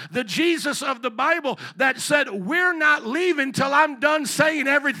about the Jesus of the Bible that said, we're not leaving till I'm done saying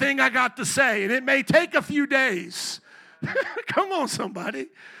everything I got to say, and it may take a few days? Come on, somebody.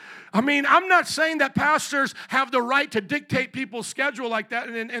 I mean, I'm not saying that pastors have the right to dictate people's schedule like that,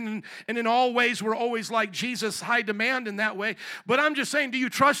 and in all ways we're always like Jesus, high demand in that way. But I'm just saying, do you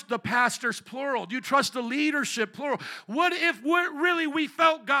trust the pastors, plural? Do you trust the leadership, plural? What if really we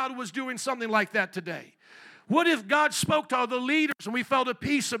felt God was doing something like that today? What if God spoke to all the leaders and we felt at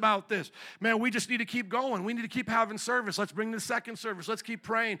peace about this? Man, we just need to keep going. We need to keep having service. Let's bring the second service. Let's keep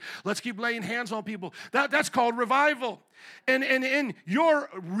praying. Let's keep laying hands on people. That's called revival. And in your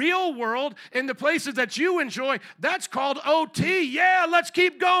real world, in the places that you enjoy, that's called OT. Yeah, let's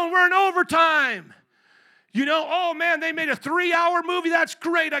keep going. We're in overtime. You know, oh man, they made a 3-hour movie. That's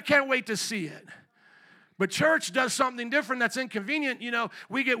great. I can't wait to see it. But church does something different that's inconvenient. You know,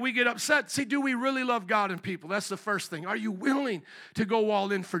 we get upset. See, do we really love God and people? That's the first thing. Are you willing to go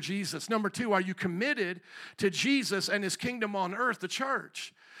all in for Jesus? Number 2, are you committed to Jesus and his kingdom on earth, the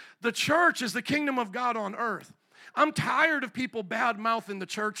church? The church is the kingdom of God on earth. I'm tired of people bad-mouthing the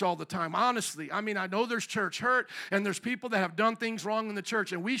church all the time, honestly. I mean, I know there's church hurt, and there's people that have done things wrong in the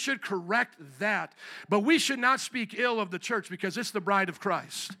church, and we should correct that. But we should not speak ill of the church because it's the bride of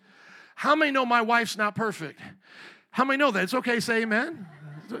Christ. How many know my wife's not perfect? How many know that? It's okay, say amen.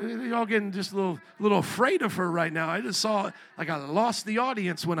 Y'all getting just a little afraid of her right now. I just saw, like I lost the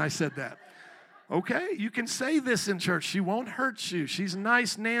audience when I said that. Okay, you can say this in church. She won't hurt you. She's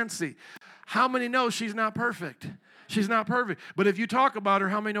nice Nancy. How many know she's not perfect? She's not perfect. But if you talk about her,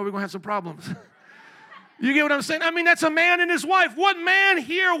 how many know we're going to have some problems? You get what I'm saying? I mean, that's a man and his wife. What man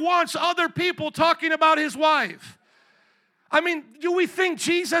here wants other people talking about his wife? I mean, do we think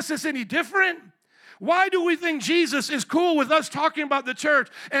Jesus is any different? Why do we think Jesus is cool with us talking about the church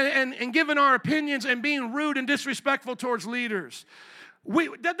and giving our opinions and being rude and disrespectful towards leaders?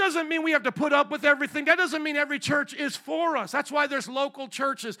 That doesn't mean we have to put up with everything. That doesn't mean every church is for us. That's why there's local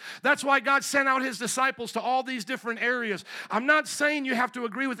churches. That's why God sent out his disciples to all these different areas. I'm not saying you have to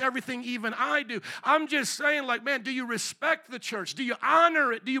agree with everything even I do. I'm just saying, like, man, do you respect the church? Do you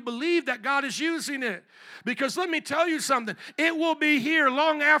honor it? Do you believe that God is using it? Because let me tell you something. It will be here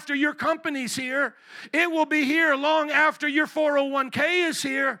long after your company's here. It will be here long after your 401k is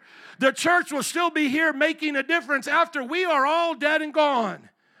here. The church will still be here making a difference after we are all dead and gone.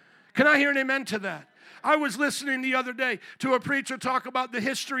 Can I hear an amen to that? I was listening the other day to a preacher talk about the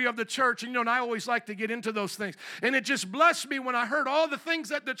history of the church. And, and I always like to get into those things. And it just blessed me when I heard all the things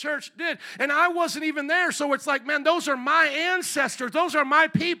that the church did. And I wasn't even there. So it's like, man, those are my ancestors. Those are my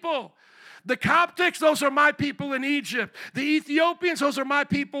people. The Coptics, those are my people in Egypt. The Ethiopians, those are my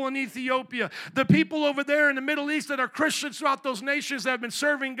people in Ethiopia. The people over there in the Middle East that are Christians throughout those nations that have been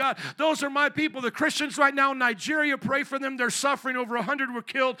serving God, those are my people. The Christians right now in Nigeria, pray for them. They're suffering. Over 100 were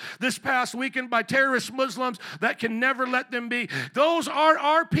killed this past weekend by terrorist Muslims that can never let them be. Those are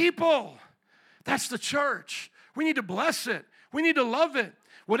our people. That's the church. We need to bless it. We need to love it.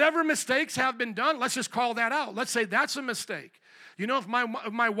 Whatever mistakes have been done, let's just call that out. Let's say that's a mistake. You know, if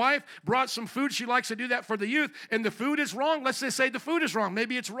my wife brought some food, she likes to do that for the youth, and the food is wrong, let's just say the food is wrong.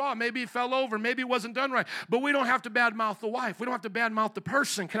 Maybe it's raw. Maybe it fell over. Maybe it wasn't done right. But we don't have to badmouth the wife. We don't have to badmouth the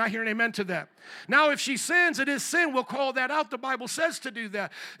person. Can I hear an amen to that? Now, if she sins, it is sin. We'll call that out. The Bible says to do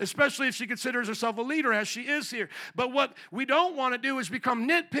that, especially if she considers herself a leader, as she is here. But what we don't want to do is become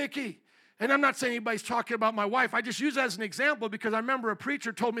nitpicky. And I'm not saying anybody's talking about my wife. I just use that as an example because I remember a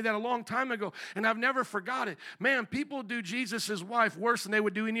preacher told me that a long time ago, and I've never forgot it. Man, people do Jesus' wife worse than they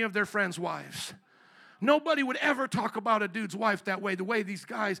would do any of their friends' wives. Nobody would ever talk about a dude's wife that way, the way these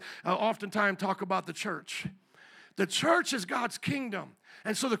guys oftentimes talk about the church. The church is God's kingdom.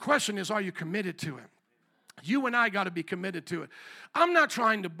 And so the question is, are you committed to it? You and I got to be committed to it. I'm not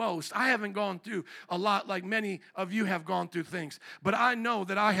trying to boast. I haven't gone through a lot like many of you have gone through things. But I know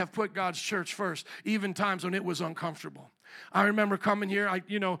that I have put God's church first, even times when it was uncomfortable. I remember coming here, I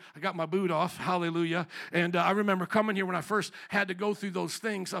got my boot off, hallelujah, and I remember coming here when I first had to go through those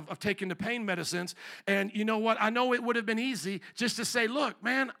things of taking the pain medicines, and you know what, I know it would have been easy just to say, look,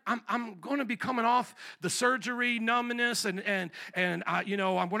 man, I'm going to be coming off the surgery, numbness, and I'm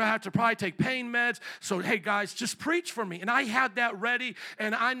going to have to probably take pain meds, so hey guys, just preach for me, and I had that ready,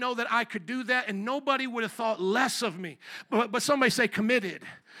 and I know that I could do that, and nobody would have thought less of me, but somebody say committed.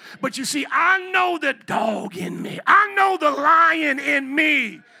 But you see, I know the dog in me. I know the lion in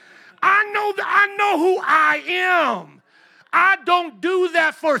me. I know who I am. I don't do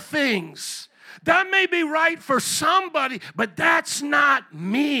that for things. That may be right for somebody, but that's not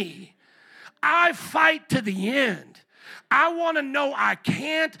me. I fight to the end. I want to know I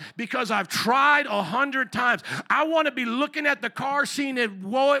can't because I've tried 100 times. I want to be looking at the car, seeing it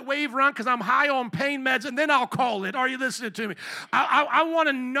wave around because I'm high on pain meds, and then I'll call it. Are you listening to me? I want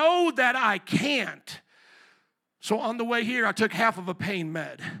to know that I can't. So on the way here, I took half of a pain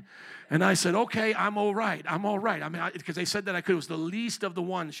med. And I said, okay, I'm all right. I mean, because they said that I could. It was the least of the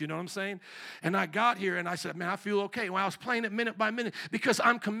ones, you know what I'm saying? And I got here, and I said, man, I feel okay. Well, I was playing it minute by minute because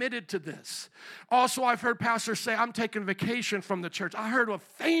I'm committed to this. Also, I've heard pastors say, I'm taking vacation from the church. I heard a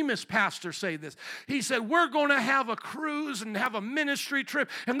famous pastor say this. He said, we're going to have a cruise and have a ministry trip.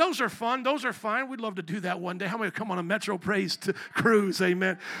 And those are fun. Those are fine. We'd love to do that one day. How many come on a Metro Praise cruise?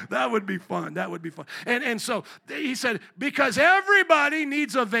 Amen. That would be fun. That would be fun. And so he said, because everybody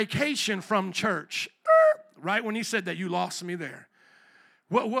needs a vacation from church. Right when he said that, you lost me there.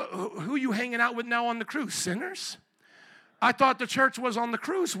 Who are you hanging out with now on the cruise? Sinners? I thought the church was on the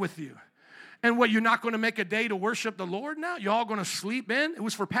cruise with you. And what, you're not going to make a day to worship the Lord now? Y'all going to sleep in? It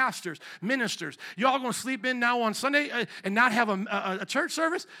was for pastors, ministers. Y'all going to sleep in now on Sunday and not have a church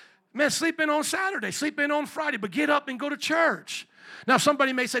service? Man, sleep in on Saturday, sleep in on Friday, but get up and go to church. Now,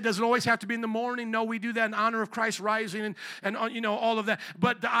 somebody may say, does it always have to be in the morning? No, we do that in honor of Christ rising and all of that.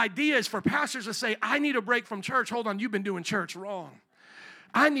 But the idea is for pastors to say, I need a break from church. Hold on, you've been doing church wrong.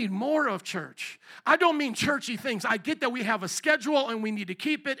 I need more of church. I don't mean churchy things. I get that we have a schedule and we need to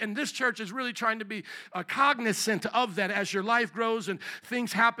keep it, and this church is really trying to be cognizant of that as your life grows and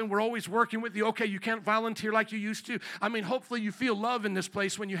things happen. We're always working with you. Okay, you can't volunteer like you used to. I mean, hopefully you feel love in this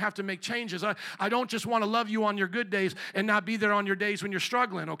place when you have to make changes. I don't just want to love you on your good days and not be there on your days when you're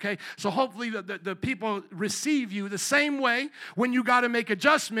struggling, okay? So hopefully the people receive you the same way when you got to make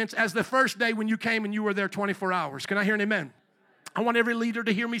adjustments as the first day when you came and you were there 24 hours. Can I hear an amen? I want every leader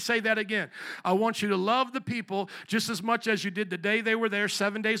to hear me say that again. I want you to love the people just as much as you did the day they were there,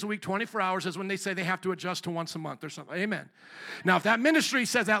 7 days a week, 24 hours, as when they say they have to adjust to once a month or something. Amen. Now, if that ministry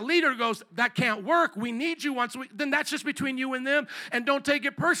says, that leader goes, that can't work, we need you once a week, then that's just between you and them, and don't take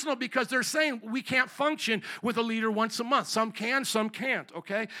it personal because they're saying we can't function with a leader once a month. Some can, some can't,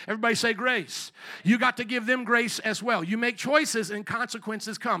 okay? Everybody say grace. You got to give them grace as well. You make choices and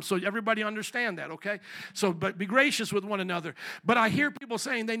consequences come, so everybody understand that, okay? So, but be gracious with one another. But I hear people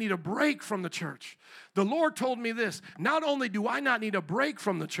saying they need a break from the church. The Lord told me this. Not only do I not need a break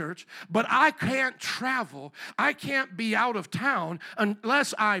from the church, but I can't travel. I can't be out of town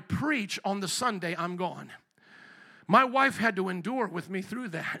unless I preach on the Sunday I'm gone. My wife had to endure with me through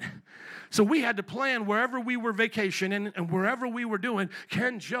that. So we had to plan wherever we were vacationing and wherever we were doing,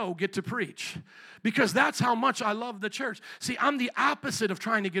 can Joe get to preach? Because that's how much I love the church. See, I'm the opposite of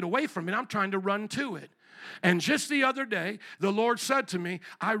trying to get away from it. I'm trying to run to it. And just the other day, the Lord said to me,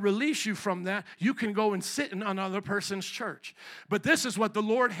 I release you from that. You can go and sit in another person's church. But this is what the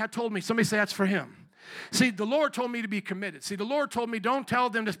Lord had told me. Somebody say that's for him. See, the Lord told me to be committed. See, the Lord told me, don't tell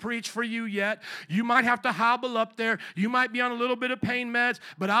them to preach for you yet. You might have to hobble up there. You might be on a little bit of pain meds,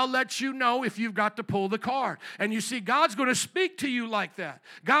 but I'll let you know if you've got to pull the card. And you see, God's going to speak to you like that.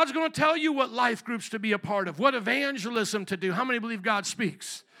 God's going to tell you what life groups to be a part of, what evangelism to do. How many believe God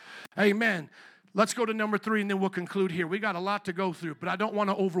speaks? Amen. Let's go to number 3, and then we'll conclude here. We got a lot to go through, but I don't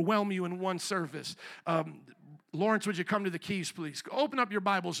want to overwhelm you in one service. Lawrence, would you come to the keys, please? Open up your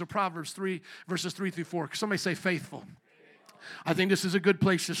Bibles to Proverbs 3, verses 3 through 4. Somebody say faithful. I think this is a good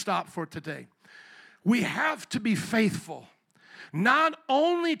place to stop for today. We have to be faithful, not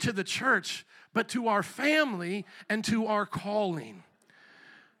only to the church, but to our family and to our calling.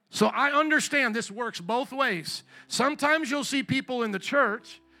 So I understand this works both ways. Sometimes you'll see people in the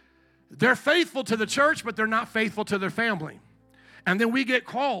church, they're faithful to the church, but they're not faithful to their family. And then we get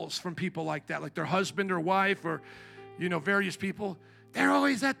calls from people like that, like their husband or wife or, various people. They're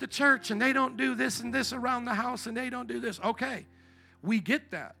always at the church, and they don't do this and this around the house, and they don't do this. Okay, we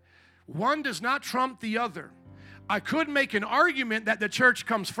get that. One does not trump the other. I could make an argument that the church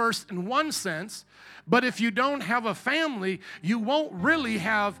comes first in one sense, but if you don't have a family, you won't really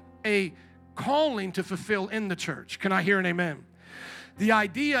have a calling to fulfill in the church. Can I hear an amen? The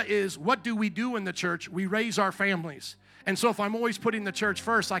idea is, what do we do in the church? We raise our families. And so if I'm always putting the church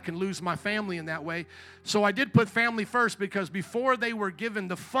first, I can lose my family in that way. So I did put family first because before they were given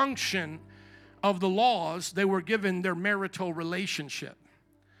the function of the laws, they were given their marital relationship.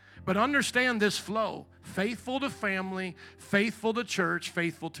 But understand this flow. Faithful to family, faithful to church,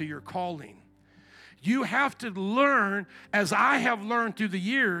 faithful to your calling. You have to learn, as I have learned through the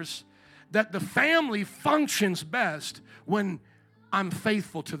years, that the family functions best when I'm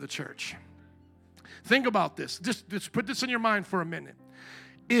faithful to the church. Think about this. Just put this in your mind for a minute.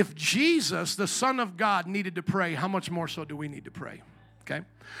 If Jesus, the Son of God, needed to pray, how much more so do we need to pray? Okay?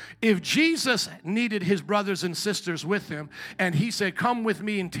 If Jesus needed his brothers and sisters with him, and he said, come with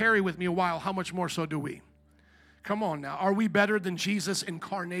me and tarry with me a while, how much more so do we? Come on now. Are we better than Jesus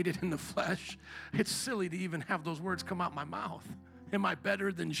incarnated in the flesh? It's silly to even have those words come out my mouth. Am I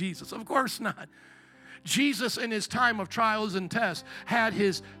better than Jesus? Of course not. Jesus, in his time of trials and tests, had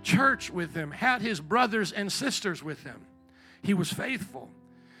his church with him, had his brothers and sisters with him. He was faithful.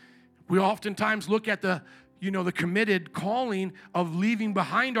 We oftentimes look at the committed calling of leaving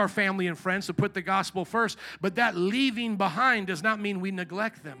behind our family and friends to put the gospel first, but that leaving behind does not mean we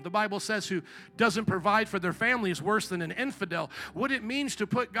neglect them. The Bible says who doesn't provide for their family is worse than an infidel. What it means to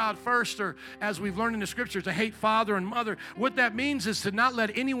put God first, or as we've learned in the scriptures, to hate father and mother, what that means is to not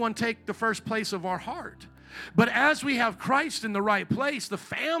let anyone take the first place of our heart. But as we have Christ in the right place, the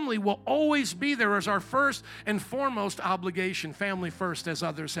family will always be there as our first and foremost obligation. Family first, as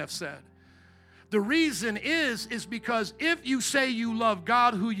others have said. The reason is because if you say you love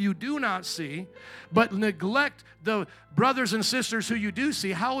God who you do not see, but neglect the brothers and sisters who you do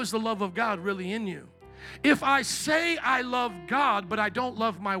see, how is the love of God really in you? If I say I love God, but I don't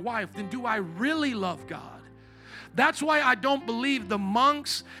love my wife, then do I really love God? That's why I don't believe the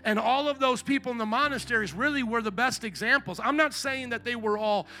monks and all of those people in the monasteries really were the best examples. I'm not saying that they were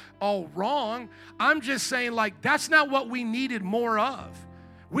all wrong. I'm just saying, that's not what we needed more of.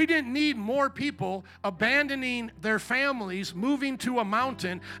 We didn't need more people abandoning their families, moving to a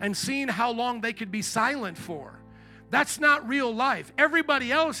mountain, and seeing how long they could be silent for. That's not real life. Everybody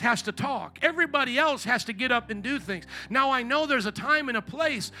else has to talk. Everybody else has to get up and do things. Now, I know there's a time and a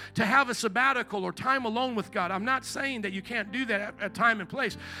place to have a sabbatical or time alone with God. I'm not saying that you can't do that at time and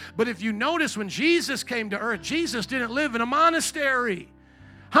place. But if you notice, when Jesus came to earth, Jesus didn't live in a monastery.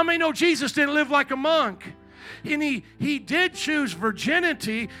 How many know Jesus didn't live like a monk? And he did choose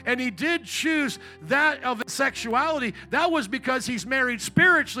virginity, and he did choose that of sexuality. That was because he's married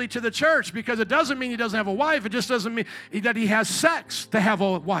spiritually to the church, because it doesn't mean he doesn't have a wife. It just doesn't mean that he has sex to have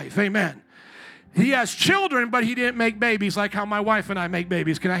a wife. Amen. He has children, but he didn't make babies like how my wife and I make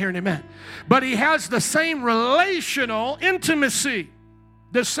babies. Can I hear an amen? But he has the same relational intimacy,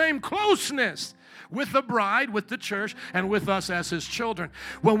 the same closeness with the bride, with the church, and with us as his children.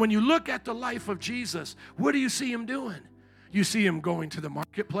 Well, when you look at the life of Jesus, what do you see him doing? You see him going to the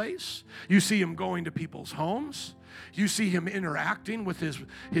marketplace. You see him going to people's homes. You see him interacting with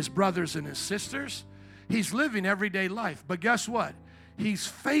his brothers and his sisters. He's living everyday life. But guess what? He's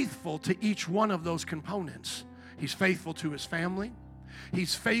faithful to each one of those components. He's faithful to his family.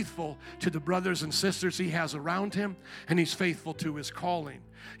 He's faithful to the brothers and sisters he has around him, and he's faithful to his calling.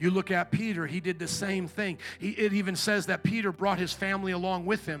 You look at Peter, he did the same thing. It even says that Peter brought his family along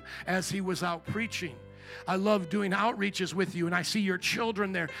with him as he was out preaching. I love doing outreaches with you, and I see your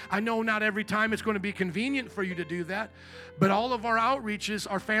children there. I know not every time it's going to be convenient for you to do that, but all of our outreaches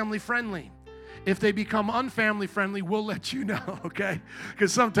are family friendly. If they become unfamily friendly, we'll let you know, okay?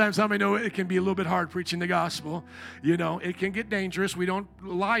 Because sometimes, how many know it can be a little bit hard preaching the gospel? You know, it can get dangerous. We don't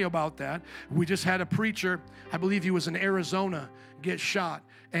lie about that. We just had a preacher, I believe he was in Arizona, get shot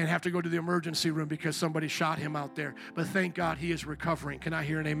and have to go to the emergency room because somebody shot him out there. But thank God he is recovering. Can I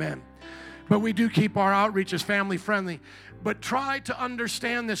hear an amen? But we do keep our outreaches family friendly. But try to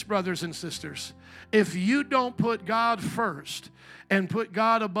understand this, brothers and sisters. If you don't put God first and put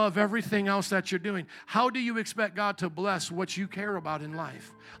God above everything else that you're doing, how do you expect God to bless what you care about in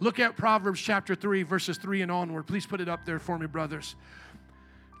life? Look at Proverbs chapter 3, verses 3 and onward. Please put it up there for me, brothers.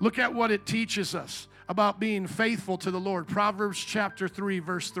 Look at what it teaches us about being faithful to the Lord. Proverbs chapter 3,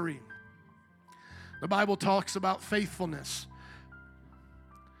 verse 3. The Bible talks about faithfulness.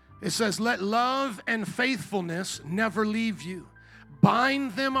 It says, let love and faithfulness never leave you.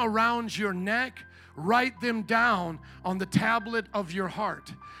 Bind them around your neck. Write them down on the tablet of your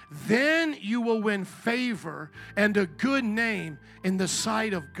heart. Then you will win favor and a good name in the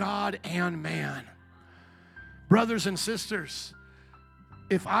sight of God and man. Brothers and sisters,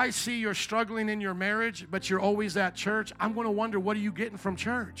 if I see you're struggling in your marriage, but you're always at church, I'm going to wonder, what are you getting from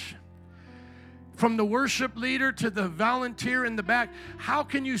church? From the worship leader to the volunteer in the back, how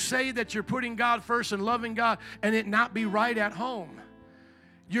can you say that you're putting God first and loving God and it not be right at home?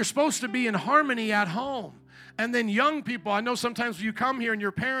 You're supposed to be in harmony at home. And then young people, I know sometimes you come here and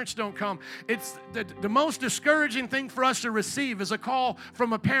your parents don't come. It's the most discouraging thing for us to receive is a call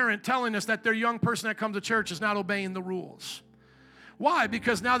from a parent telling us that their young person that comes to church is not obeying the rules. Why?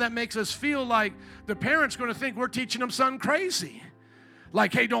 Because now that makes us feel like the parent's going to think we're teaching them something crazy.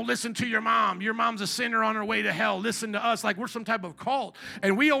 Like, hey, don't listen to your mom. Your mom's a sinner on her way to hell. Listen to us. Like we're some type of cult.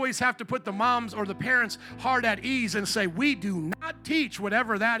 And we always have to put the moms or the parents hard at ease and say, we do not teach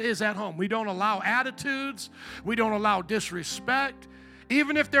whatever that is at home. We don't allow attitudes. We don't allow disrespect.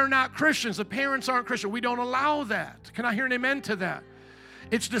 Even if they're not Christians, the parents aren't Christian, we don't allow that. Can I hear an amen to that?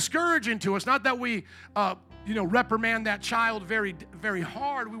 It's discouraging to us. Not that we reprimand that child very, very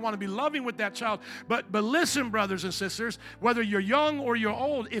hard. We want to be loving with that child. But listen, brothers and sisters, whether you're young or you're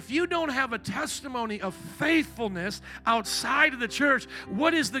old, if you don't have a testimony of faithfulness outside of the church,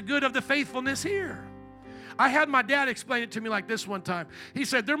 what is the good of the faithfulness here? I had my dad explain it to me like this one time. He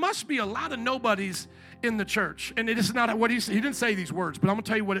said, there must be a lot of nobodies in the church. And it is not what he said. He didn't say these words, but I'm going to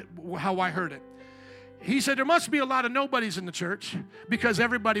tell you how I heard it. He said, there must be a lot of nobodies in the church because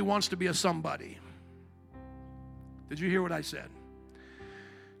everybody wants to be a somebody. Did you hear what I said?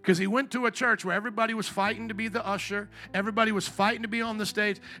 Because he went to a church where everybody was fighting to be the usher. Everybody was fighting to be on the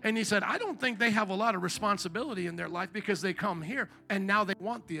stage. And he said, I don't think they have a lot of responsibility in their life because they come here and now they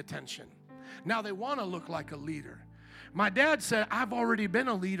want the attention. Now they want to look like a leader. My dad said, I've already been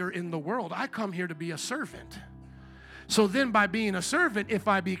a leader in the world. I come here to be a servant. So then by being a servant, if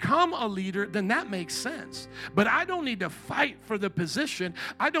I become a leader, then that makes sense. But I don't need to fight for the position.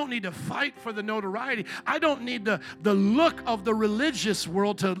 I don't need to fight for the notoriety. I don't need the look of the religious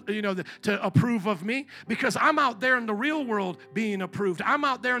world to approve of me because I'm out there in the real world being approved. I'm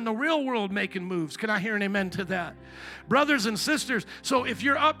out there in the real world making moves. Can I hear an amen to that? Brothers and sisters, so if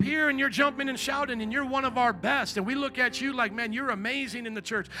you're up here and you're jumping and shouting and you're one of our best and we look at you like, man, you're amazing in the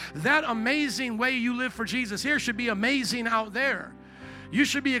church. That amazing way you live for Jesus here should be amazing out there. You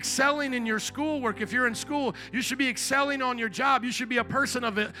should be excelling in your schoolwork. If you're in school, you should be excelling on your job. You should be a person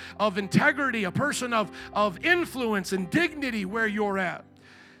of integrity, a person of influence and dignity where you're at.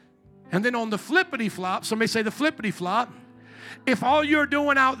 And then on the flippity flop, somebody say the flippity flop. If all you're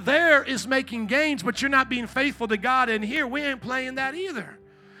doing out there is making gains, but you're not being faithful to God in here, we ain't playing that either.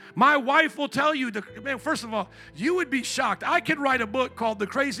 My wife will tell you, man, first of all, you would be shocked. I could write a book called The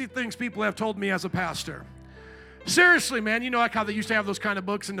Crazy Things People Have Told Me as a Pastor. Seriously, man, you know like how they used to have those kind of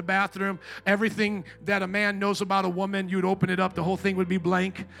books in the bathroom? Everything that a man knows about a woman, you'd open it up, the whole thing would be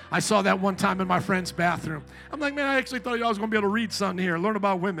blank. I saw that one time in my friend's bathroom. I'm like, man, I actually thought I was going to be able to read something here, learn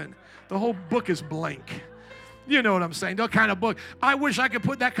about women. The whole book is blank. You know what I'm saying? That kind of book. I wish I could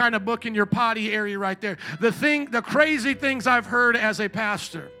put that kind of book in your potty area right there. The crazy things I've heard as a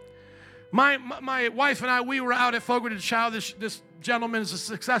pastor. My wife and I, we were out at Fogo de Chao. This gentleman is a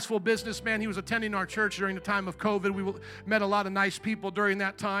successful businessman. He was attending our church during the time of COVID. We met a lot of nice people during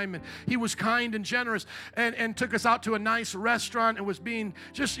that time, and he was kind and generous and took us out to a nice restaurant and was being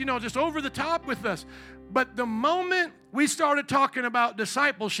just over the top with us. But the moment we started talking about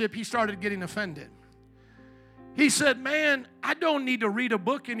discipleship, he started getting offended. He said, man, I don't need to read a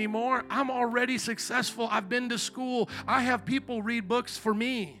book anymore. I'm already successful. I've been to school. I have people read books for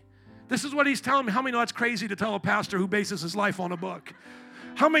me. This is what he's telling me. How many know that's crazy to tell a pastor who bases his life on a book?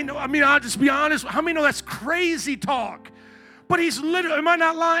 How many know, I'll just be honest. How many know that's crazy talk? But he's literally, am I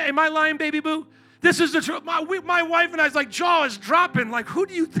not lying? Am I lying, baby boo? This is the truth. My wife and I's like, jaw is dropping. Like, who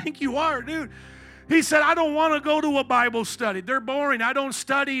do you think you are, dude? He said, I don't want to go to a Bible study. They're boring. I don't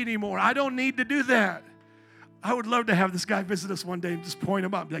study anymore. I don't need to do that. I would love to have this guy visit us one day and just point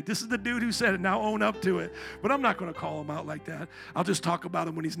him out. Be like, this is the dude who said it. Now own up to it. But I'm not going to call him out like that. I'll just talk about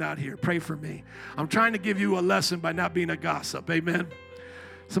him when he's not here. Pray for me. I'm trying to give you a lesson by not being a gossip. Amen?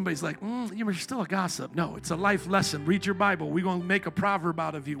 Somebody's like, you're still a gossip. No, it's a life lesson. Read your Bible. We're going to make a proverb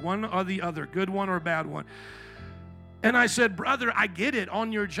out of you, one or the other, good one or a bad one. And I said, brother, I get it.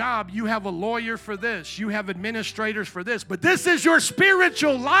 On your job, you have a lawyer for this. You have administrators for this. But this is your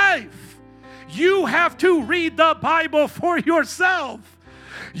spiritual life. You have to read the Bible for yourself.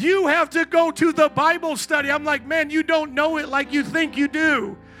 You have to go to the Bible study. I'm like, man, you don't know it like you think you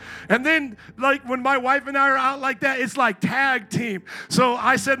do. And then, like, when my wife and I are out like that, it's like tag team. So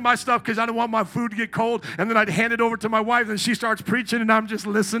I said my stuff because I don't want my food to get cold. And then I'd hand it over to my wife, and she starts preaching, and I'm just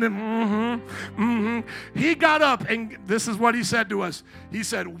listening. He got up, and this is what he said to us. He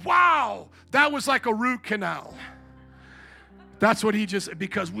said, wow, that was like a root canal. That's what he just,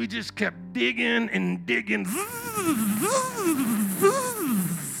 because we just kept digging and digging.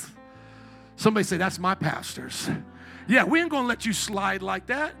 Somebody say, that's my pastors. Yeah, we ain't going to let you slide like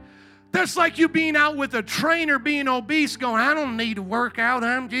that. That's like you being out with a trainer, being obese, going, I don't need to work out,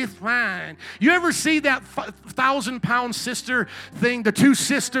 I'm just fine. You ever see that 1,000-pound sister thing, the two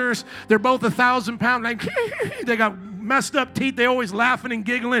sisters, they're both 1,000 pounds, like, they got messed up teeth, they always laughing and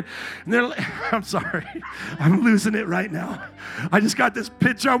giggling. And they're like, I'm sorry, I'm losing it right now. I just got this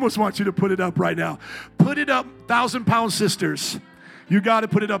picture, I almost want you to put it up right now. Put it up, 1,000-pound sisters. You got to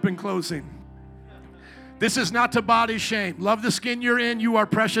put it up in closing. This is not to body shame. Love the skin you're in. You are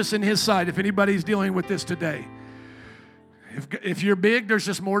precious in His sight. If anybody's dealing with this today. If you're big, there's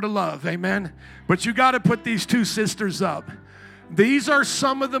just more to love. Amen? But you got to put these two sisters up. These are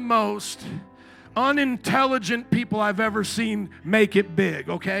some of the most unintelligent people I've ever seen make it big,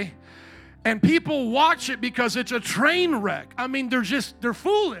 okay? And people watch it because it's a train wreck. I mean, they're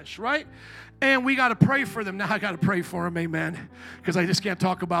foolish, right? And we got to pray for them. Now I got to pray for them, amen? Because I just can't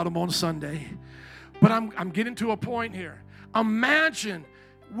talk about them on Sunday. But I'm getting to a point here. Imagine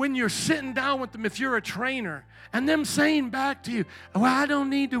when you're sitting down with them, if you're a trainer, and them saying back to you, well, I don't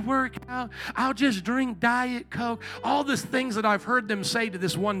need to work out. I'll just drink Diet Coke. All these things that I've heard them say to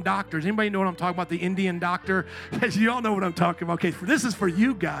this one doctor. Does anybody know what I'm talking about? The Indian doctor? You all know what I'm talking about. Okay, this is for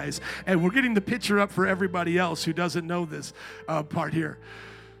you guys, and we're getting the picture up for everybody else who doesn't know this part here.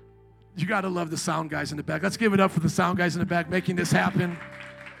 You got to love the sound guys in the back. Let's give it up for the sound guys in the back making this happen.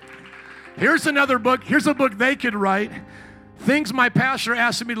 Here's another book. Here's a book they could write. Things my pastor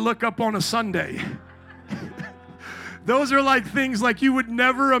asked me to look up on a Sunday. Those are like things like you would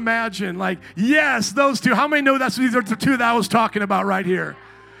never imagine. Like, yes, those two. How many know these are the two that I was talking about right here?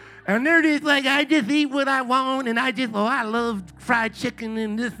 And they're just like, I just eat what I want, and I love fried chicken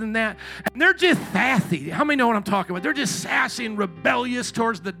and this and that. And they're just sassy. How many know what I'm talking about? They're just sassy and rebellious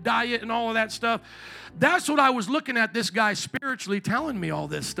towards the diet and all of that stuff. That's what I was looking at this guy spiritually telling me all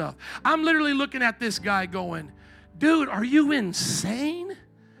this stuff. I'm literally looking at this guy going, dude, are you insane?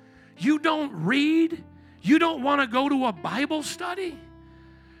 You don't read? You don't want to go to a Bible study?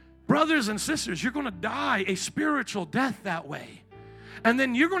 Brothers and sisters, you're going to die a spiritual death that way. And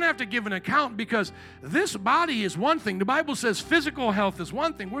then you're going to have to give an account because this body is one thing. The Bible says physical health is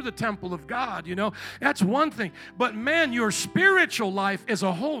one thing. We're the temple of God, you know. That's one thing. But man, your spiritual life is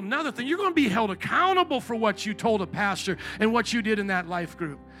a whole nother thing. You're going to be held accountable for what you told a pastor and what you did in that life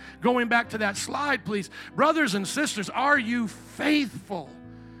group. Going back to that slide, please. Brothers and sisters, are you faithful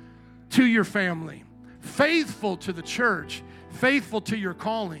to your family? Faithful to the church? Faithful to your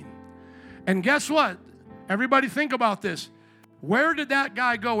calling? And guess what? Everybody think about this. Where did that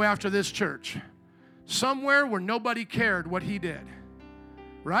guy go after this church? Somewhere where nobody cared what he did,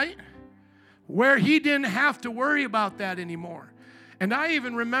 right? Where he didn't have to worry about that anymore. And I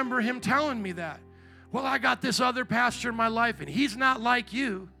even remember him telling me that. Well, I got this other pastor in my life, and he's not like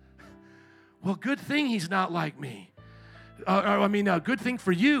you. Well, good thing he's not like me. A good thing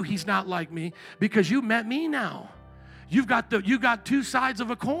for you, he's not like me, because you met me now. You got two sides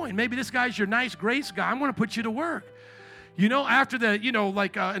of a coin. Maybe this guy's your nice grace guy. I'm going to put you to work. After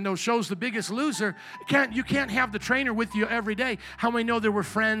in those shows, The Biggest Loser, you can't have the trainer with you every day. How many know there were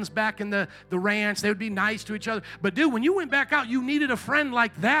friends back in the ranch? They would be nice to each other. But dude, when you went back out, you needed a friend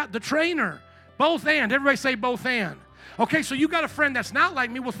like that, the trainer. Both and. Everybody say both and. Okay, so you got a friend that's not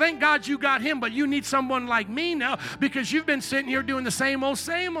like me. Well, thank God you got him, but you need someone like me now because you've been sitting here doing the same old,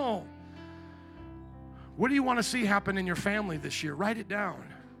 same old. What do you want to see happen in your family this year? Write it down.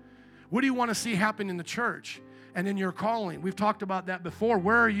 What do you want to see happen in the church and in your calling? We've talked about that before.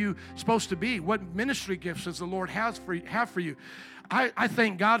 Where are you supposed to be? What ministry gifts does the Lord have for you? I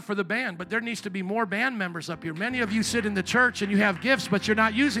thank God for the band, but there needs to be more band members up here. Many of you sit in the church and you have gifts, but you're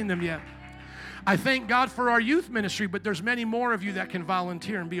not using them yet. I thank God for our youth ministry, but there's many more of you that can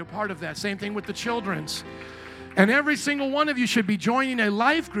volunteer and be a part of that. Same thing with the children's. And every single one of you should be joining a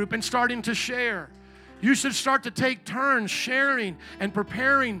life group and starting to share. You should start to take turns sharing and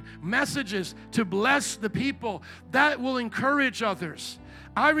preparing messages to bless the people. That will encourage others.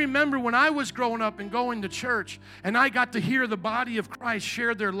 I remember when I was growing up and going to church and I got to hear the body of Christ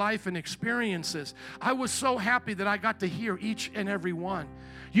share their life and experiences. I was so happy that I got to hear each and every one.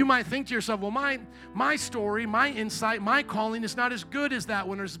 You might think to yourself, well, my story, my insight, my calling is not as good as that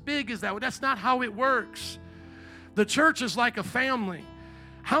one or as big as that one. That's not how it works. The church is like a family.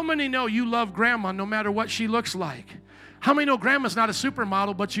 How many know you love grandma no matter what she looks like? How many know grandma's not a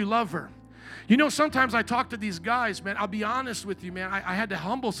supermodel, but you love her? Sometimes I talk to these guys, man. I'll be honest with you, man. I had to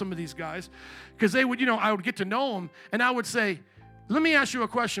humble some of these guys because they would, I would get to know them, and I would say, let me ask you a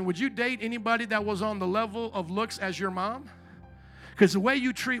question. Would you date anybody that was on the level of looks as your mom? Because the way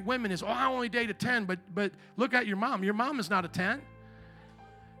you treat women is, I only date a 10, but look at your mom. Your mom is not a 10.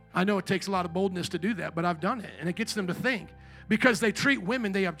 I know it takes a lot of boldness to do that, but I've done it, and it gets them to think. Because they treat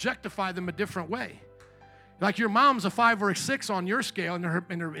women, they objectify them a different way. Like your mom's a 5 or a 6 on your scale in her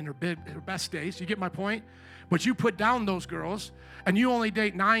best days. You get my point? But you put down those girls, and you only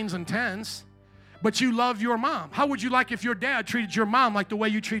date 9s and 10s, but you love your mom. How would you like if your dad treated your mom like the way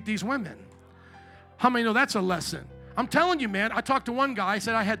you treat these women? How many know that's a lesson? I'm telling you, man. I talked to one guy. He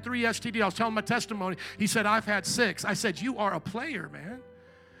said, I had 3 STDs. I was telling my testimony. He said, I've had 6. I said, you are a player, man.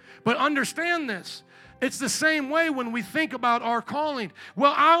 But understand this. It's the same way when we think about our calling.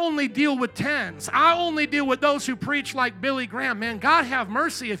 Well, I only deal with 10s. I only deal with those who preach like Billy Graham. Man, God have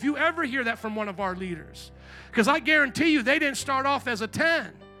mercy if you ever hear that from one of our leaders. Because I guarantee you they didn't start off as a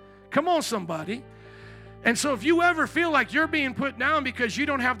 10. Come on, somebody. And so if you ever feel like you're being put down because you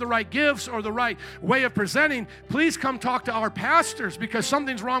don't have the right gifts or the right way of presenting, please come talk to our pastors because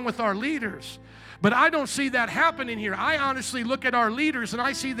something's wrong with our leaders. But I don't see that happening here. I honestly look at our leaders and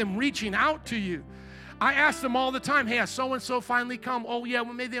I see them reaching out to you. I ask them all the time, hey, has so-and-so finally come? Oh, yeah,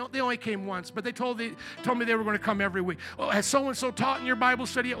 well, maybe they only came once, but they told me they were going to come every week. Oh, has so-and-so taught in your Bible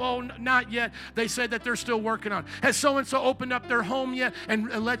study? Oh, not yet. They said that they're still working on it. Has so-and-so opened up their home yet and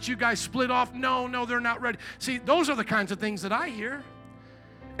let you guys split off? No, they're not ready. See, those are the kinds of things that I hear.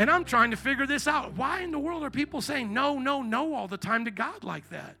 And I'm trying to figure this out. Why in the world are people saying no all the time to God like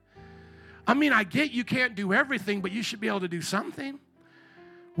that? I mean, I get you can't do everything, but you should be able to do something.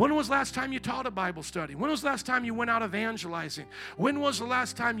 When was the last time you taught a Bible study? When was the last time you went out evangelizing? When was the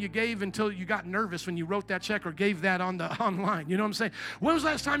last time you gave until you got nervous when you wrote that check or gave that online? You know what I'm saying? When was the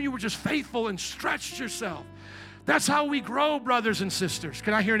last time you were just faithful and stretched yourself? That's how we grow, brothers and sisters.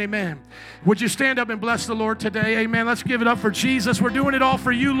 Can I hear an amen? Would you stand up and bless the Lord today? Amen. Let's give it up for Jesus. We're doing it all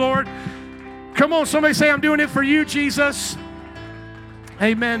for you, Lord. Come on, somebody say, I'm doing it for you, Jesus.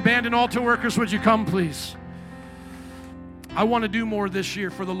 Amen. Band and altar workers, would you come, please? I want to do more this year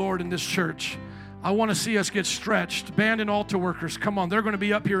for the Lord in this church. I want to see us get stretched. Band and altar workers, come on. They're going to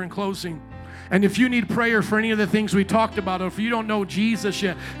be up here in closing. And if you need prayer for any of the things we talked about, or if you don't know Jesus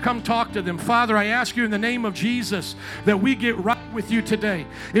yet, come talk to them. Father, I ask you in the name of Jesus that we get right with you today.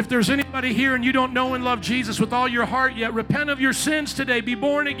 If there's anybody here and you don't know and love Jesus with all your heart yet, repent of your sins today. Be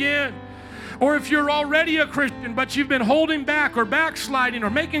born again. Or if you're already a Christian, but you've been holding back or backsliding or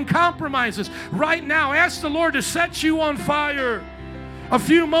making compromises, right now, ask the Lord to set you on fire. A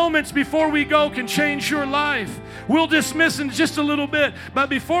few moments before we go can change your life. We'll dismiss in just a little bit, but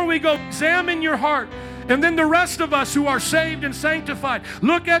before we go, examine your heart. And then the rest of us who are saved and sanctified,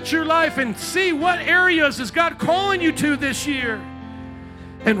 look at your life and see what areas is God calling you to this year.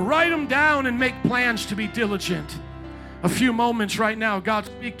 And write them down and make plans to be diligent. A few moments right now, God,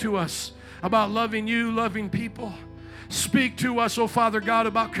 speak to us about loving you, loving people. Speak to us, oh Father God,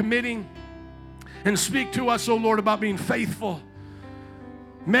 about committing. And speak to us, oh Lord, about being faithful.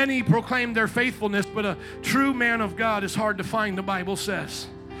 Many proclaim their faithfulness, but a true man of God is hard to find, the Bible says.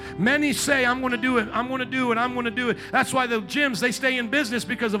 Many say, I'm going to do it, I'm going to do it, I'm going to do it. That's why the gyms, they stay in business,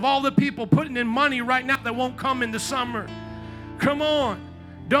 because of all the people putting in money right now that won't come in the summer. Come on.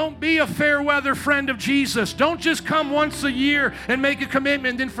 Don't be a fair weather friend of Jesus. Don't just come once a year and make a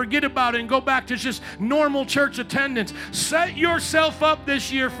commitment and then forget about it and go back to just normal church attendance. Set yourself up this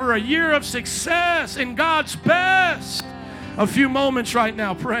year for a year of success in God's best. A few moments right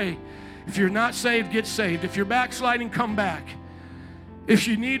now, pray. If you're not saved, get saved. If you're backsliding, come back. If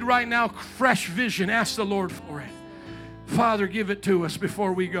you need right now fresh vision, ask the Lord for it. Father, give it to us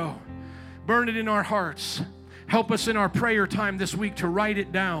before we go. Burn it in our hearts. Help us in our prayer time this week to write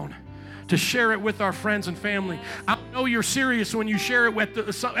it down, to share it with our friends and family. I know you're serious when you share it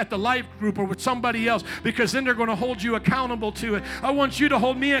at the life group or with somebody else, because then they're going to hold you accountable to it. I want you to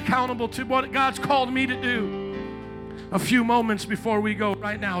hold me accountable to what God's called me to do. A few moments before we go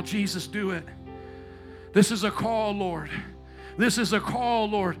right now, Jesus, do it. This is a call, Lord. This is a call,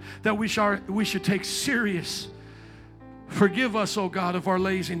 Lord, that we should take serious. Forgive us, oh God, of our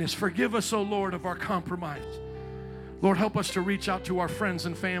laziness. Forgive us, oh Lord, of our compromise. Lord, help us to reach out to our friends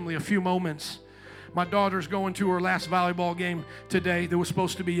and family. A few moments. My daughter's going to her last volleyball game today. That was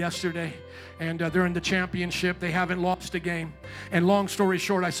supposed to be yesterday. And they're in the championship. They haven't lost a game. And long story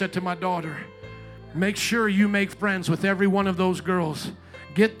short, I said to my daughter, make sure you make friends with every one of those girls.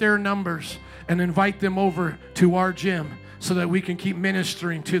 Get their numbers and invite them over to our gym so that we can keep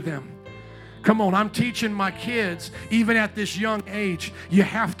ministering to them. Come on, I'm teaching my kids, even at this young age, you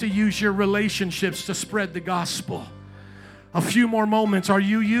have to use your relationships to spread the gospel. A few more moments. Are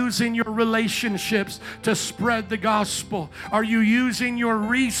you using your relationships to spread the gospel? Are you using your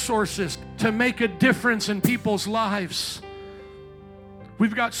resources to make a difference in people's lives?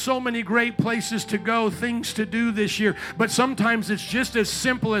 We've got so many great places to go, things to do this year, but sometimes it's just as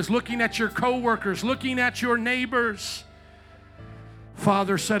simple as looking at your coworkers, looking at your neighbors.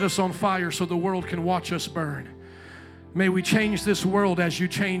 Father, set us on fire so the world can watch us burn. May we change this world as you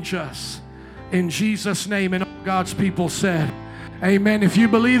change us. In Jesus' name, and all God's people said, amen. If you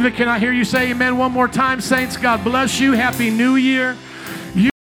believe it, can I hear you say amen one more time, saints? God bless you. Happy New Year.